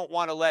they don't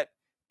want to let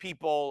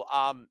people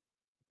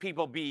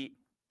be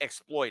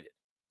exploited.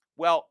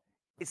 Well,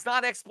 it's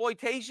not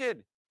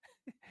exploitation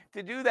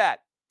to do that.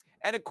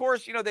 And of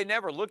course, they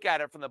never look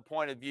at it from the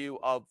point of view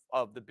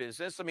of the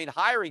business. I mean,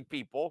 hiring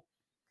people,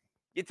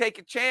 you take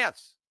a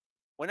chance.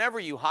 Whenever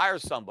you hire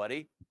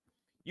somebody,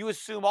 you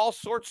assume all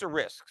sorts of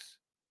risks,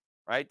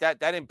 right?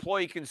 That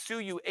employee can sue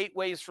you 8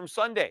 ways from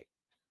Sunday,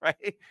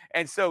 right?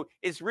 And so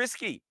it's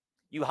risky.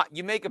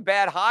 You make a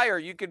bad hire,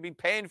 you could be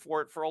paying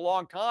for it for a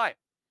long time.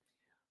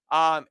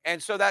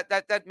 And so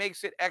that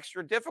makes it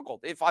extra difficult.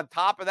 If on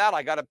top of that,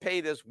 I got to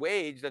pay this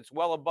wage that's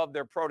well above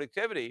their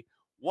productivity,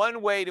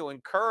 one way to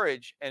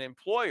encourage an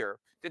employer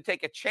to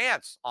take a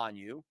chance on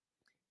you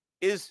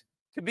is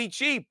to be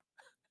cheap,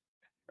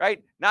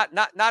 right? Not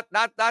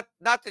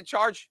to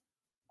charge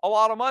a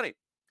lot of money.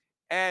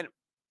 And,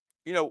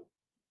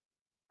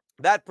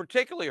 that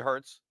particularly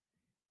hurts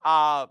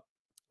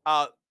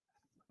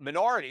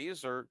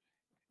minorities, or,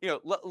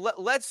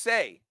 let's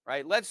say,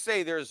 right? Let's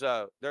say there's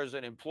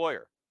an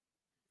employer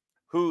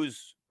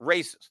who's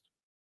racist,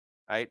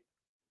 right?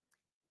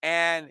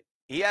 And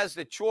he has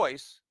the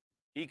choice.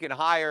 He can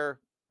hire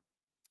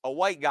a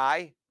white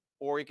guy,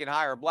 or he can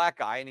hire a black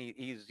guy, and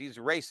he's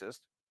racist.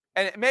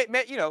 And it may,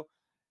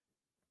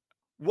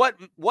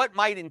 what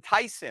might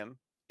entice him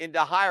into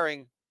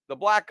hiring the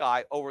black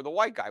guy over the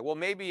white guy? Well,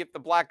 maybe if the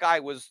black guy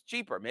was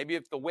cheaper, maybe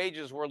if the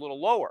wages were a little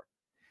lower.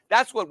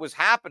 That's what was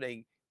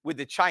happening with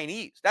the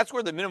Chinese. That's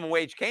where the minimum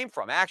wage came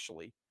from,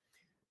 actually.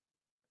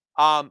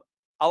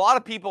 A lot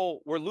of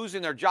people were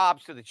losing their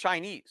jobs to the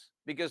Chinese,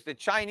 because the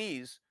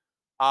Chinese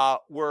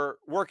were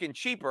working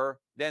cheaper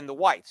than the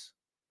whites.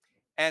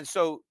 And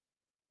so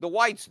the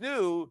whites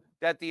knew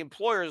that the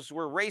employers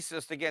were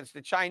racist against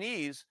the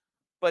Chinese,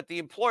 but the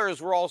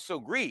employers were also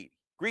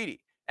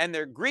greedy, and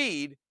their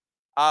greed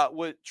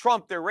would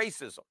trump their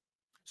racism.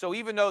 So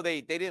even though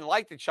they didn't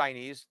like the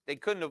Chinese, they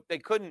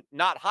couldn't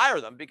not hire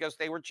them because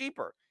they were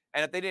cheaper.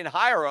 And if they didn't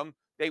hire them,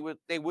 they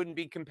wouldn't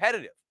be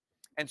competitive.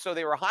 And so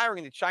they were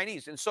hiring the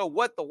Chinese. And so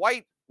what the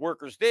white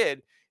workers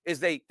did is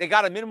they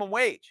got a minimum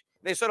wage.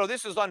 They said, oh,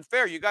 this is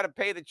unfair. You got to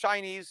pay the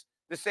Chinese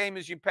the same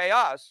as you pay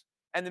us.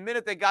 And the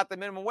minute they got the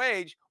minimum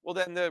wage, well,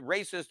 then the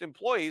racist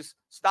employees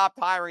stopped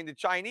hiring the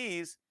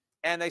Chinese,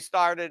 and they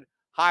started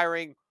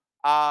hiring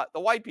the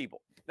white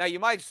people. Now, you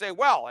might say,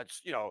 well,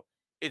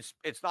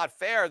 it's not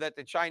fair that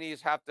the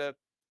Chinese have to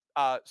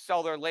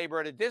sell their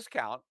labor at a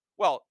discount.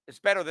 Well, it's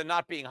better than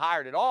not being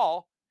hired at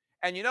all.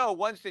 And,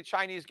 once the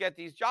Chinese get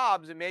these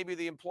jobs, and maybe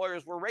the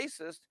employers were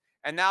racist,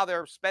 and now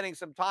they're spending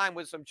some time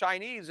with some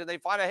Chinese, and they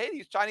find out, hey,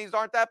 these Chinese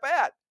aren't that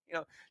bad.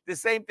 the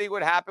same thing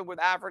would happen with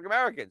African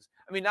Americans.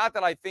 I mean, not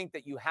that I think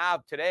that you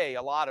have today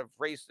a lot of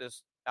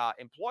racist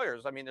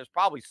employers. I mean, there's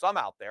probably some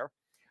out there,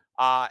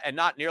 and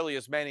not nearly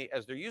as many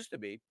as there used to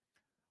be.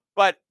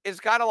 But it's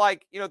kind of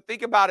like,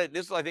 think about it.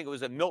 This is, I think it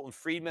was a Milton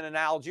Friedman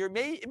analogy, or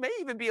it may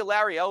even be a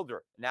Larry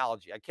Elder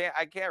analogy.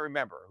 I can't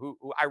remember who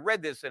I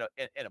read this in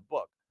a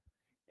book.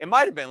 It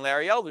might have been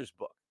Larry Elder's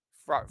book,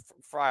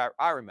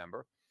 I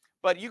remember.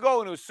 But you go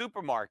into a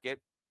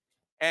supermarket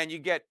and you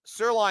get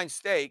sirloin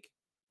steak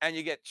and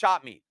you get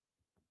chopped meat,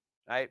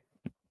 right?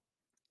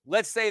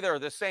 Let's say they're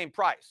the same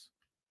price.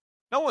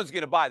 No one's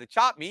going to buy the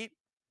chopped meat.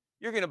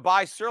 You're going to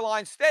buy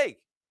sirloin steak.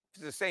 If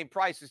it's the same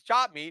price as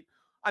chopped meat,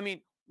 I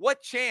mean,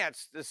 what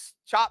chance does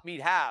chopped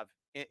meat have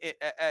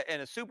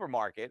in a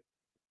supermarket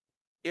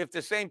if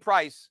the same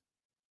price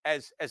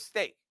as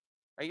steak?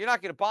 Right? You're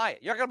not going to buy it.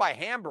 You're not going to buy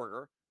a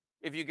hamburger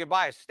if you can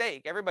buy a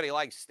steak. Everybody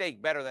likes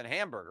steak better than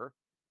hamburger.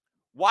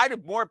 Why do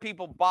more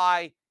people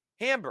buy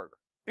hamburger?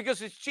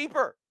 Because it's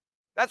cheaper.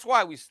 That's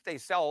why they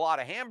sell a lot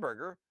of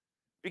hamburger,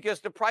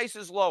 because the price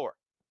is lower.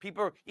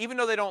 People, even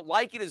though they don't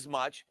like it as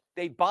much,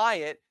 they buy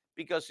it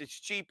because it's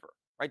cheaper.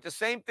 Right? The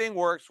same thing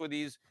works with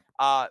these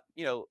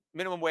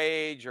minimum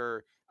wage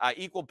or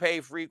equal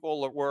pay for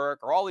equal work,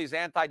 or all these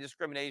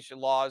anti-discrimination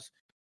laws.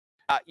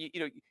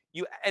 It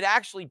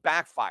actually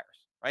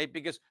backfires, right?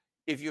 Because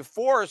if you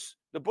force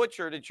the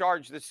butcher to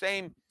charge the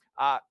same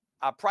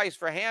price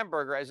for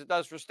hamburger as it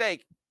does for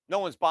steak, no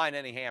one's buying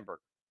any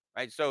hamburger,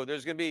 right? So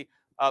there's going to be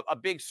a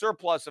big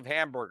surplus of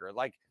hamburger.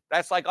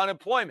 That's like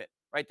unemployment,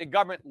 right? The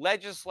government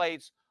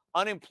legislates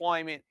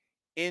unemployment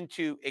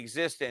into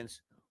existence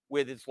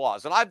with its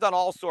laws. And I've done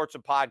all sorts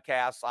of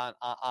podcasts on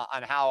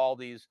how all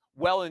these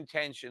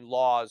well-intentioned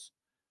laws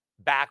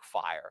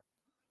backfire.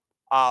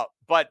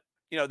 But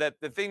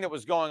the thing that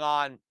was going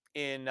on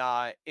in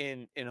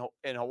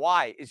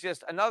Hawaii is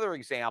just another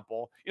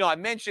example. I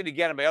mentioned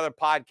again in my other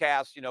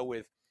podcast,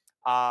 with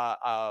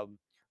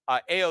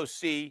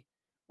AOC,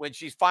 when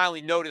she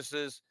finally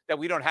notices that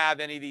we don't have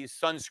any of these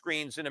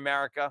sunscreens in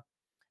America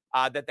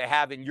that they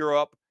have in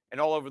Europe and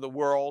all over the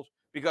world,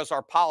 because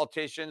our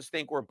politicians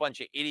think we're a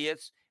bunch of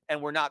idiots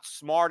and we're not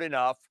smart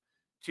enough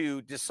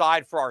to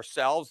decide for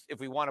ourselves if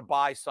we want to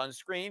buy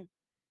sunscreen.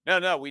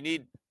 No, we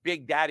need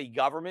big daddy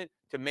government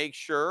to make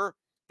sure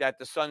that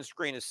the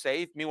sunscreen is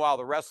safe. Meanwhile,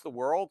 the rest of the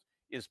world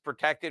is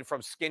protected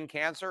from skin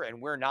cancer,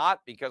 and we're not,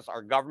 because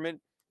our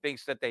government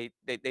thinks that they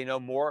know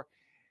more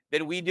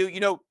than we do.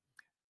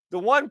 The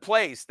one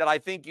place that I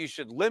think you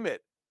should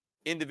limit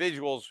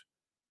individuals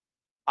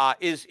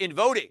is in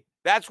voting.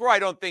 That's where I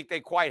don't think they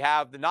quite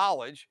have the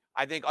knowledge.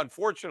 I think,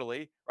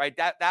 unfortunately, right,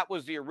 that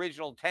was the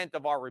original intent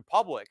of our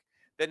republic,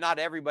 that not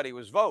everybody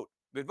would vote.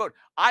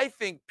 I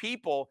think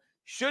people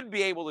should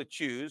be able to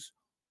choose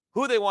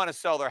who they want to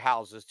sell their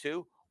houses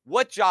to,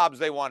 what jobs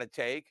they want to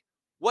take,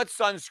 what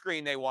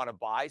sunscreen they want to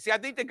buy. See, I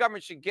think the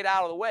government should get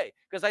out of the way,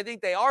 because I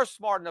think they are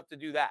smart enough to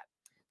do that.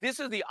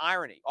 This is the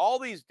irony. All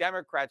these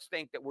Democrats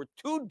think that we're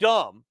too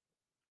dumb,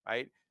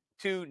 right,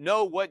 to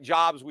know what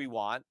jobs we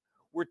want.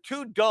 We're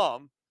too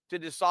dumb to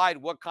decide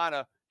what kind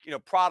of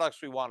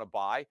products we want to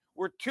buy.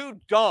 We're too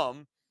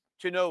dumb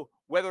to know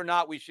whether or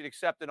not we should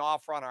accept an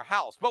offer on our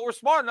house. But we're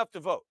smart enough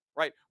to vote,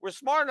 right? We're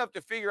smart enough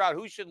to figure out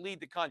who should lead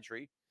the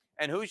country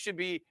and who should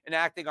be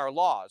enacting our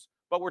laws.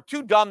 But we're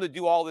too dumb to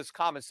do all this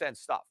common sense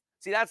stuff.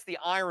 See, that's the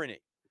irony.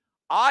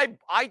 I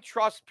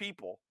trust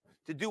people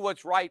to do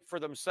what's right for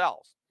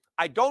themselves.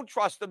 I don't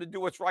trust them to do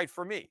what's right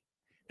for me.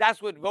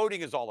 That's what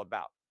voting is all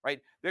about, right?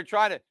 They're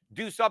trying to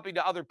do something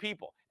to other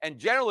people. And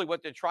generally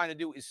what they're trying to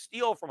do is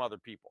steal from other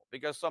people,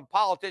 because some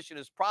politician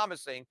is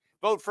promising,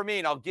 vote for me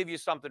and I'll give you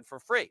something for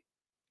free.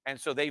 And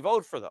so they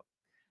vote for them.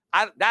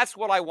 That's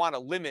what I want to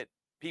limit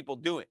people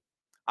doing.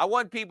 I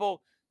want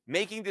people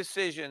making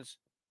decisions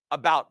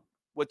about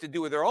what to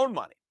do with their own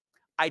money.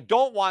 I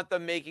don't want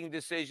them making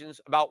decisions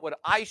about what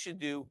I should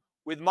do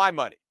with my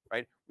money,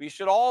 right? We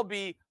should all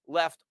be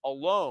left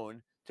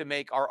alone to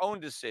make our own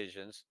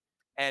decisions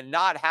and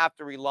not have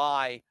to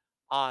rely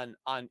on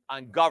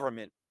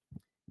government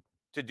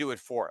to do it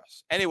for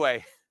us.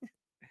 Anyway,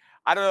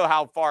 I don't know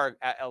how far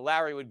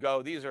Larry would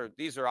go. These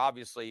are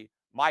obviously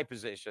my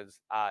positions,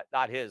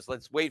 not his.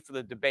 Let's wait for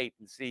the debate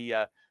and see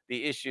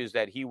the issues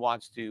that he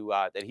wants to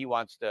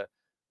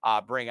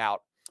bring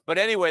out. But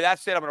anyway,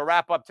 that's it. I'm going to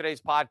wrap up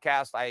today's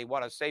podcast. I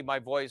want to save my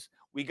voice.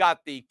 We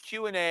got the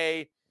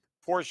Q&A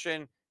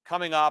portion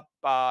coming up.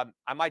 I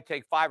might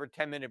take 5 or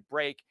 10 minute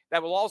break.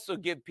 That will also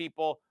give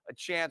people a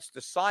chance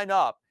to sign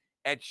up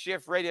at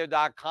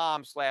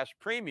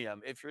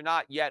shiftradio.com/premium. If you're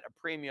not yet a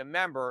premium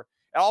member,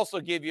 it'll also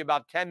give you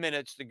about 10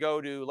 minutes to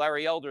go to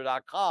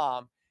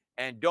LarryElder.com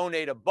and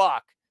donate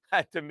 $1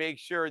 to make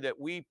sure that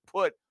we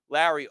put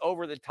Larry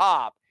over the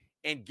top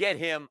and get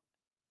him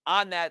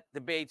on that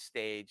debate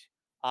stage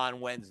on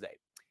Wednesday.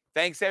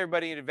 Thanks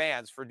everybody in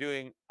advance for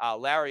doing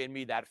Larry and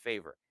me that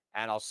favor.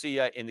 And I'll see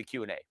you in the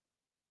Q&A.